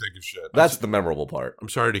gotta go take a shit. That's the memorable part. I'm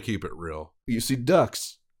sorry to keep it real. You see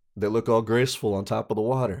ducks. They look all graceful on top of the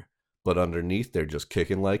water, but underneath they're just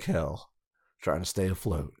kicking like hell, trying to stay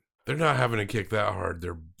afloat. They're not having to kick that hard.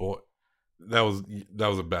 They're That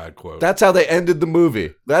was a bad quote. That's how they ended the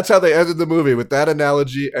movie. With that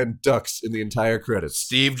analogy and ducks in the entire credits.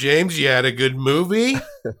 Steve James, you had a good movie?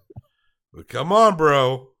 But come on,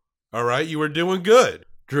 bro. All right, you were doing good.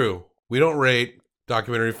 Drew, we don't rate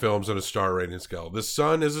documentary films on a star rating scale. The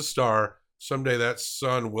sun is a star. Someday that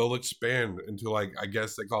sun will expand into, like, I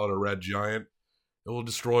guess they call it a red giant. It will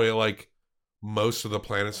destroy, like, most of the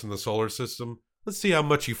planets in the solar system. Let's see how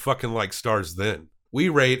much you fucking like stars then. We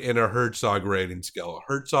rate in a Herzog rating scale.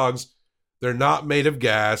 Herzogs, they're not made of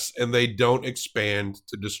gas, and they don't expand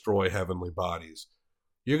to destroy heavenly bodies.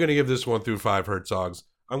 You're going to give this 1 through 5 Herzogs.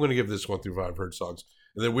 I'm going to give this 1 through 5 Herzogs.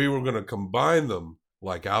 And then we were going to combine them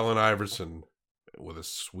like Allen Iverson with a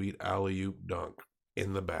sweet alley-oop dunk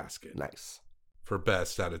in the basket. Nice. For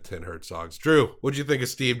best out of 10 Herzogs. Drew, what'd you think of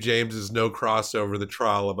Steve James's no crossover, The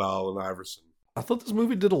Trial of Allen Iverson? I thought this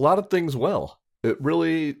movie did a lot of things well. It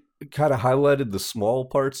really kind of highlighted the small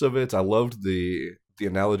parts of it. I loved the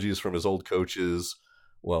analogies from his old coaches.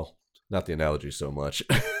 Well, not the analogies so much.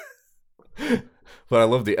 But I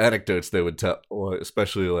love the anecdotes they would tell,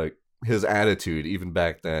 especially like his attitude even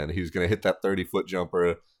back then. He was going to hit that 30-foot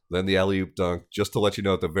jumper, then the alley-oop dunk, just to let you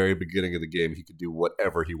know at the very beginning of the game he could do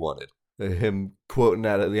whatever he wanted. Him quoting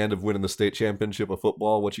that at the end of winning the state championship of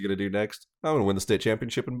football, what you going to do next? I'm going to win the state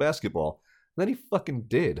championship in basketball. And then he fucking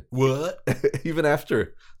did. What? Even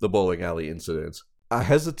after the bowling alley incident. I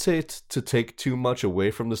hesitate to take too much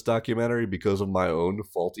away from this documentary because of my own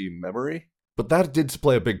faulty memory, but that did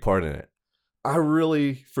play a big part in it. I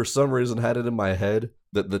really, for some reason, had it in my head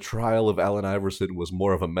that the trial of Allen Iverson was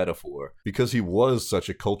more of a metaphor. Because he was such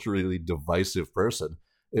a culturally divisive person,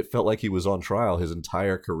 it felt like he was on trial his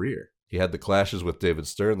entire career. He had the clashes with David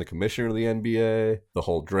Stern, the commissioner of the NBA, the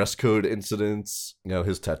whole dress code incidents,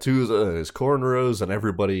 his tattoos, his cornrows, and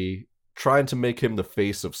everybody trying to make him the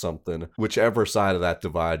face of something, whichever side of that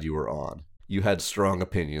divide you were on. You had strong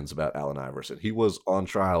opinions about Allen Iverson. He was on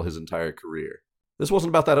trial his entire career. This wasn't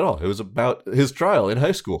about that at all. It was about his trial in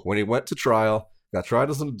high school, when he went to trial, got tried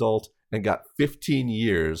as an adult, and got 15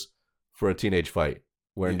 years for a teenage fight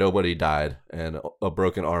where nobody died, and a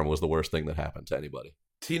broken arm was the worst thing that happened to anybody.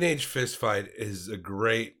 Teenage Fist Fight is a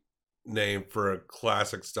great name for a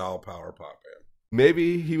classic style power pop band.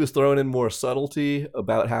 Maybe he was throwing in more subtlety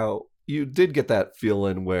about how you did get that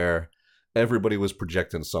feeling where everybody was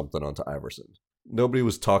projecting something onto Iverson. Nobody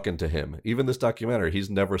was talking to him. Even this documentary,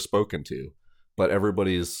 he's never spoken to, but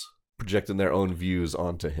everybody's projecting their own views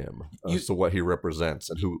onto him as to what he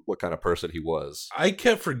represents and what kind of person he was. I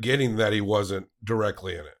kept forgetting that he wasn't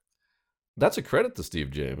directly in it. That's a credit to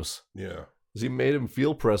Steve James. Yeah. He made him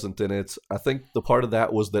feel present in it. I think the part of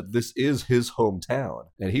that was that this is his hometown,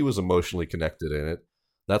 and he was emotionally connected in it.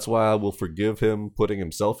 That's why I will forgive him putting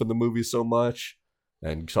himself in the movie so much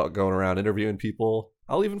and going around interviewing people.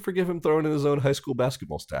 I'll even forgive him throwing in his own high school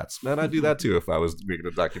basketball stats. Man, I'd do that too if I was making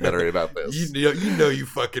a documentary about this. You know you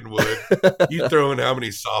fucking would. You throw in how many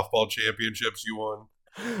softball championships you won.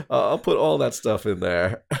 I'll put all that stuff in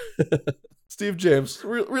there. Steve James,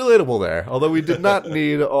 relatable there. Although we did not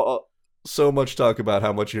need so much talk about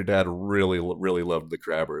how much your dad really, really loved the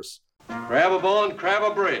Crabbers. Crab a bone, crab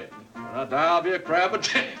a bread. When I die, I'll be a crab a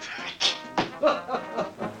dead.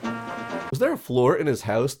 Was there a floor in his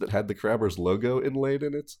house that had the Crabbers logo inlaid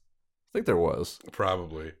in it? I think there was.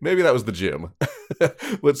 Probably. Maybe that was the gym.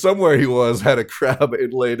 But somewhere he had a crab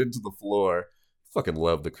inlaid into the floor. Fucking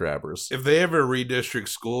love the Crabbers. If they ever redistrict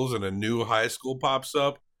schools and a new high school pops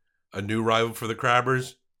up, a new rival for the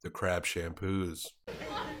Crabbers, the Crab Shampoos.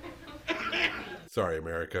 Sorry,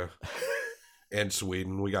 America. And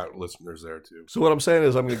Sweden. We got listeners there, too. So what I'm saying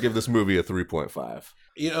is I'm going to give this movie a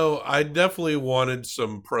 3.5. I definitely wanted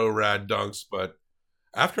some pro-rad dunks, but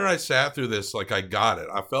after I sat through this, I got it.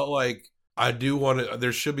 I felt like I do want to...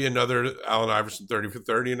 There should be another Allen Iverson 30 for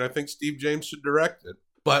 30, and I think Steve James should direct it.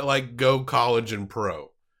 But, go college and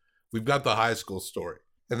pro. We've got the high school story.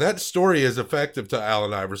 And that story is effective to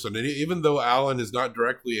Allen Iverson. And even though Allen is not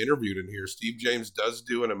directly interviewed in here, Steve James does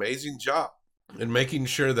do an amazing job in making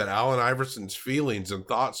sure that Allen Iverson's feelings and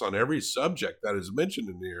thoughts on every subject that is mentioned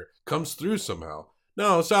in here comes through somehow.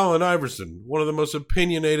 No, it's Allen Iverson, one of the most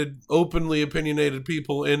openly opinionated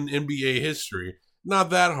people in NBA history. Not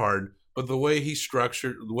that hard, but the way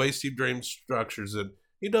Steve James structures it,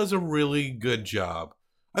 he does a really good job.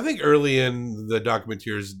 I think early in the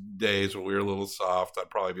Documenteers days when we were a little soft, I'd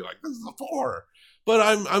probably be like, this is a 4.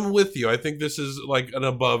 But I'm with you. I think this is like an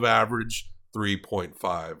above average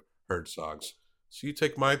 3.5 Herzog. So you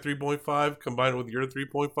take my 3.5, combine it with your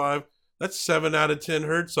 3.5, that's 7 out of 10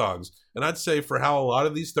 Herzogs. And I'd say for how a lot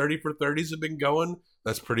of these 30 for 30s have been going,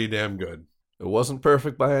 that's pretty damn good. It wasn't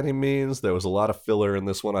perfect by any means. There was a lot of filler in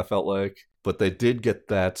this one, I felt like. But they did get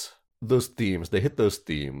those themes. They hit those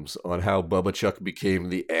themes on how Bubba Chuck became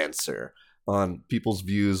the answer, on people's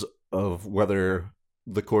views of whether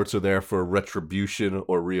the courts are there for retribution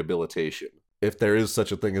or rehabilitation. If there is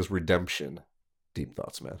such a thing as redemption. Deep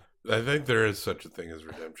thoughts, man. I think there is such a thing as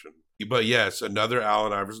redemption. But yes, another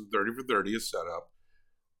Allen Iverson 30 for 30 is set up.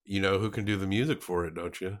 You know who can do the music for it,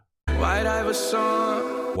 don't you? White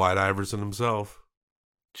Iverson. White Iverson himself.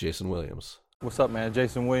 Jason Williams. What's up, man?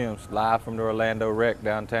 Jason Williams, live from the Orlando Rec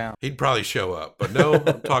downtown. He'd probably show up, but no,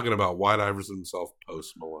 I'm talking about White Iverson himself,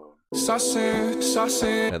 Post Malone.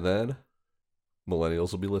 Saucin'. And then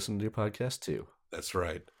millennials will be listening to your podcast too. That's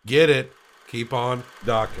right. Get it. Keep on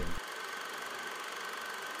docking.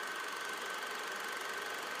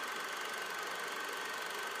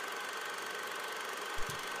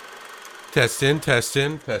 Test in, test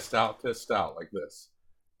out, like this.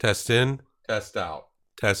 Test in, test out.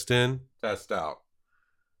 Test in, test out.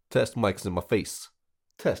 Test mics in my face.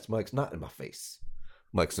 Test mics not in my face.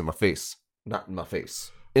 Mics in my face, not in my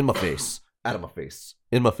face. In my face, out of my face.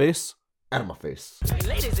 In my face, out of my face.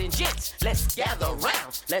 Ladies and gents, let's gather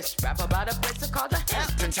round. Let's rap about a place called the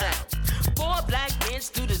Hampton Town. 4 black men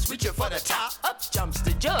students reaching for the top. Up jumps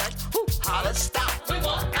the judge, who hollers stop. We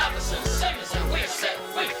want Iverson, Simmons, and we're set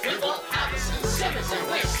free. We want Iverson, Simmons, and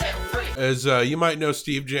we're set free. As you might know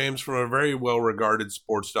Steve James from a very well-regarded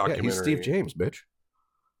sports documentary. Yeah, he's Steve James, bitch.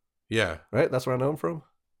 Yeah. Right? That's where I know him from?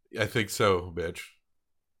 I think so, bitch.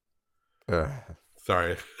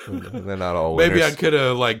 Sorry. They're not all winners. Maybe I could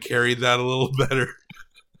have carried that a little better.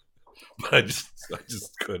 But I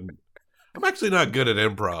just couldn't. I'm actually not good at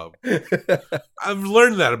improv. I've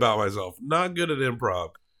learned that about myself. Not good at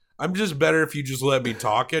improv. I'm just better if you just let me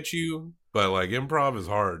talk at you. But improv is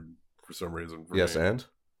hard for some reason. For yes, me. And?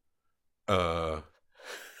 I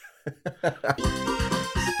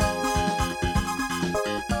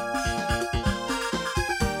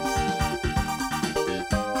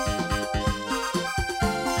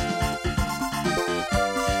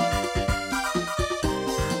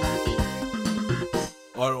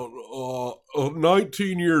don't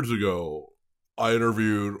 19 years ago, I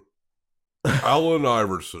interviewed Allen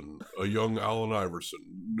Iverson, a young Allen Iverson.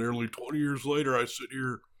 Nearly 20 years later, I sit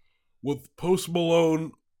here with Post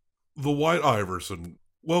Malone, the White Iverson.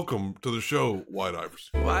 Welcome to the show, White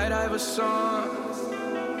Iverson. White Iverson.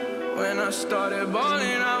 When I started balling,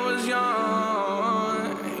 I was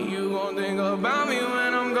young. You gon' think about me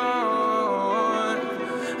when I'm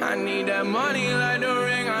gone. I need that money like the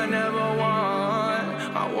ring I never won.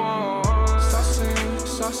 I want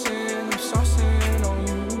saucin', I'm saucin' on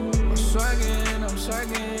you. I'm swaggin',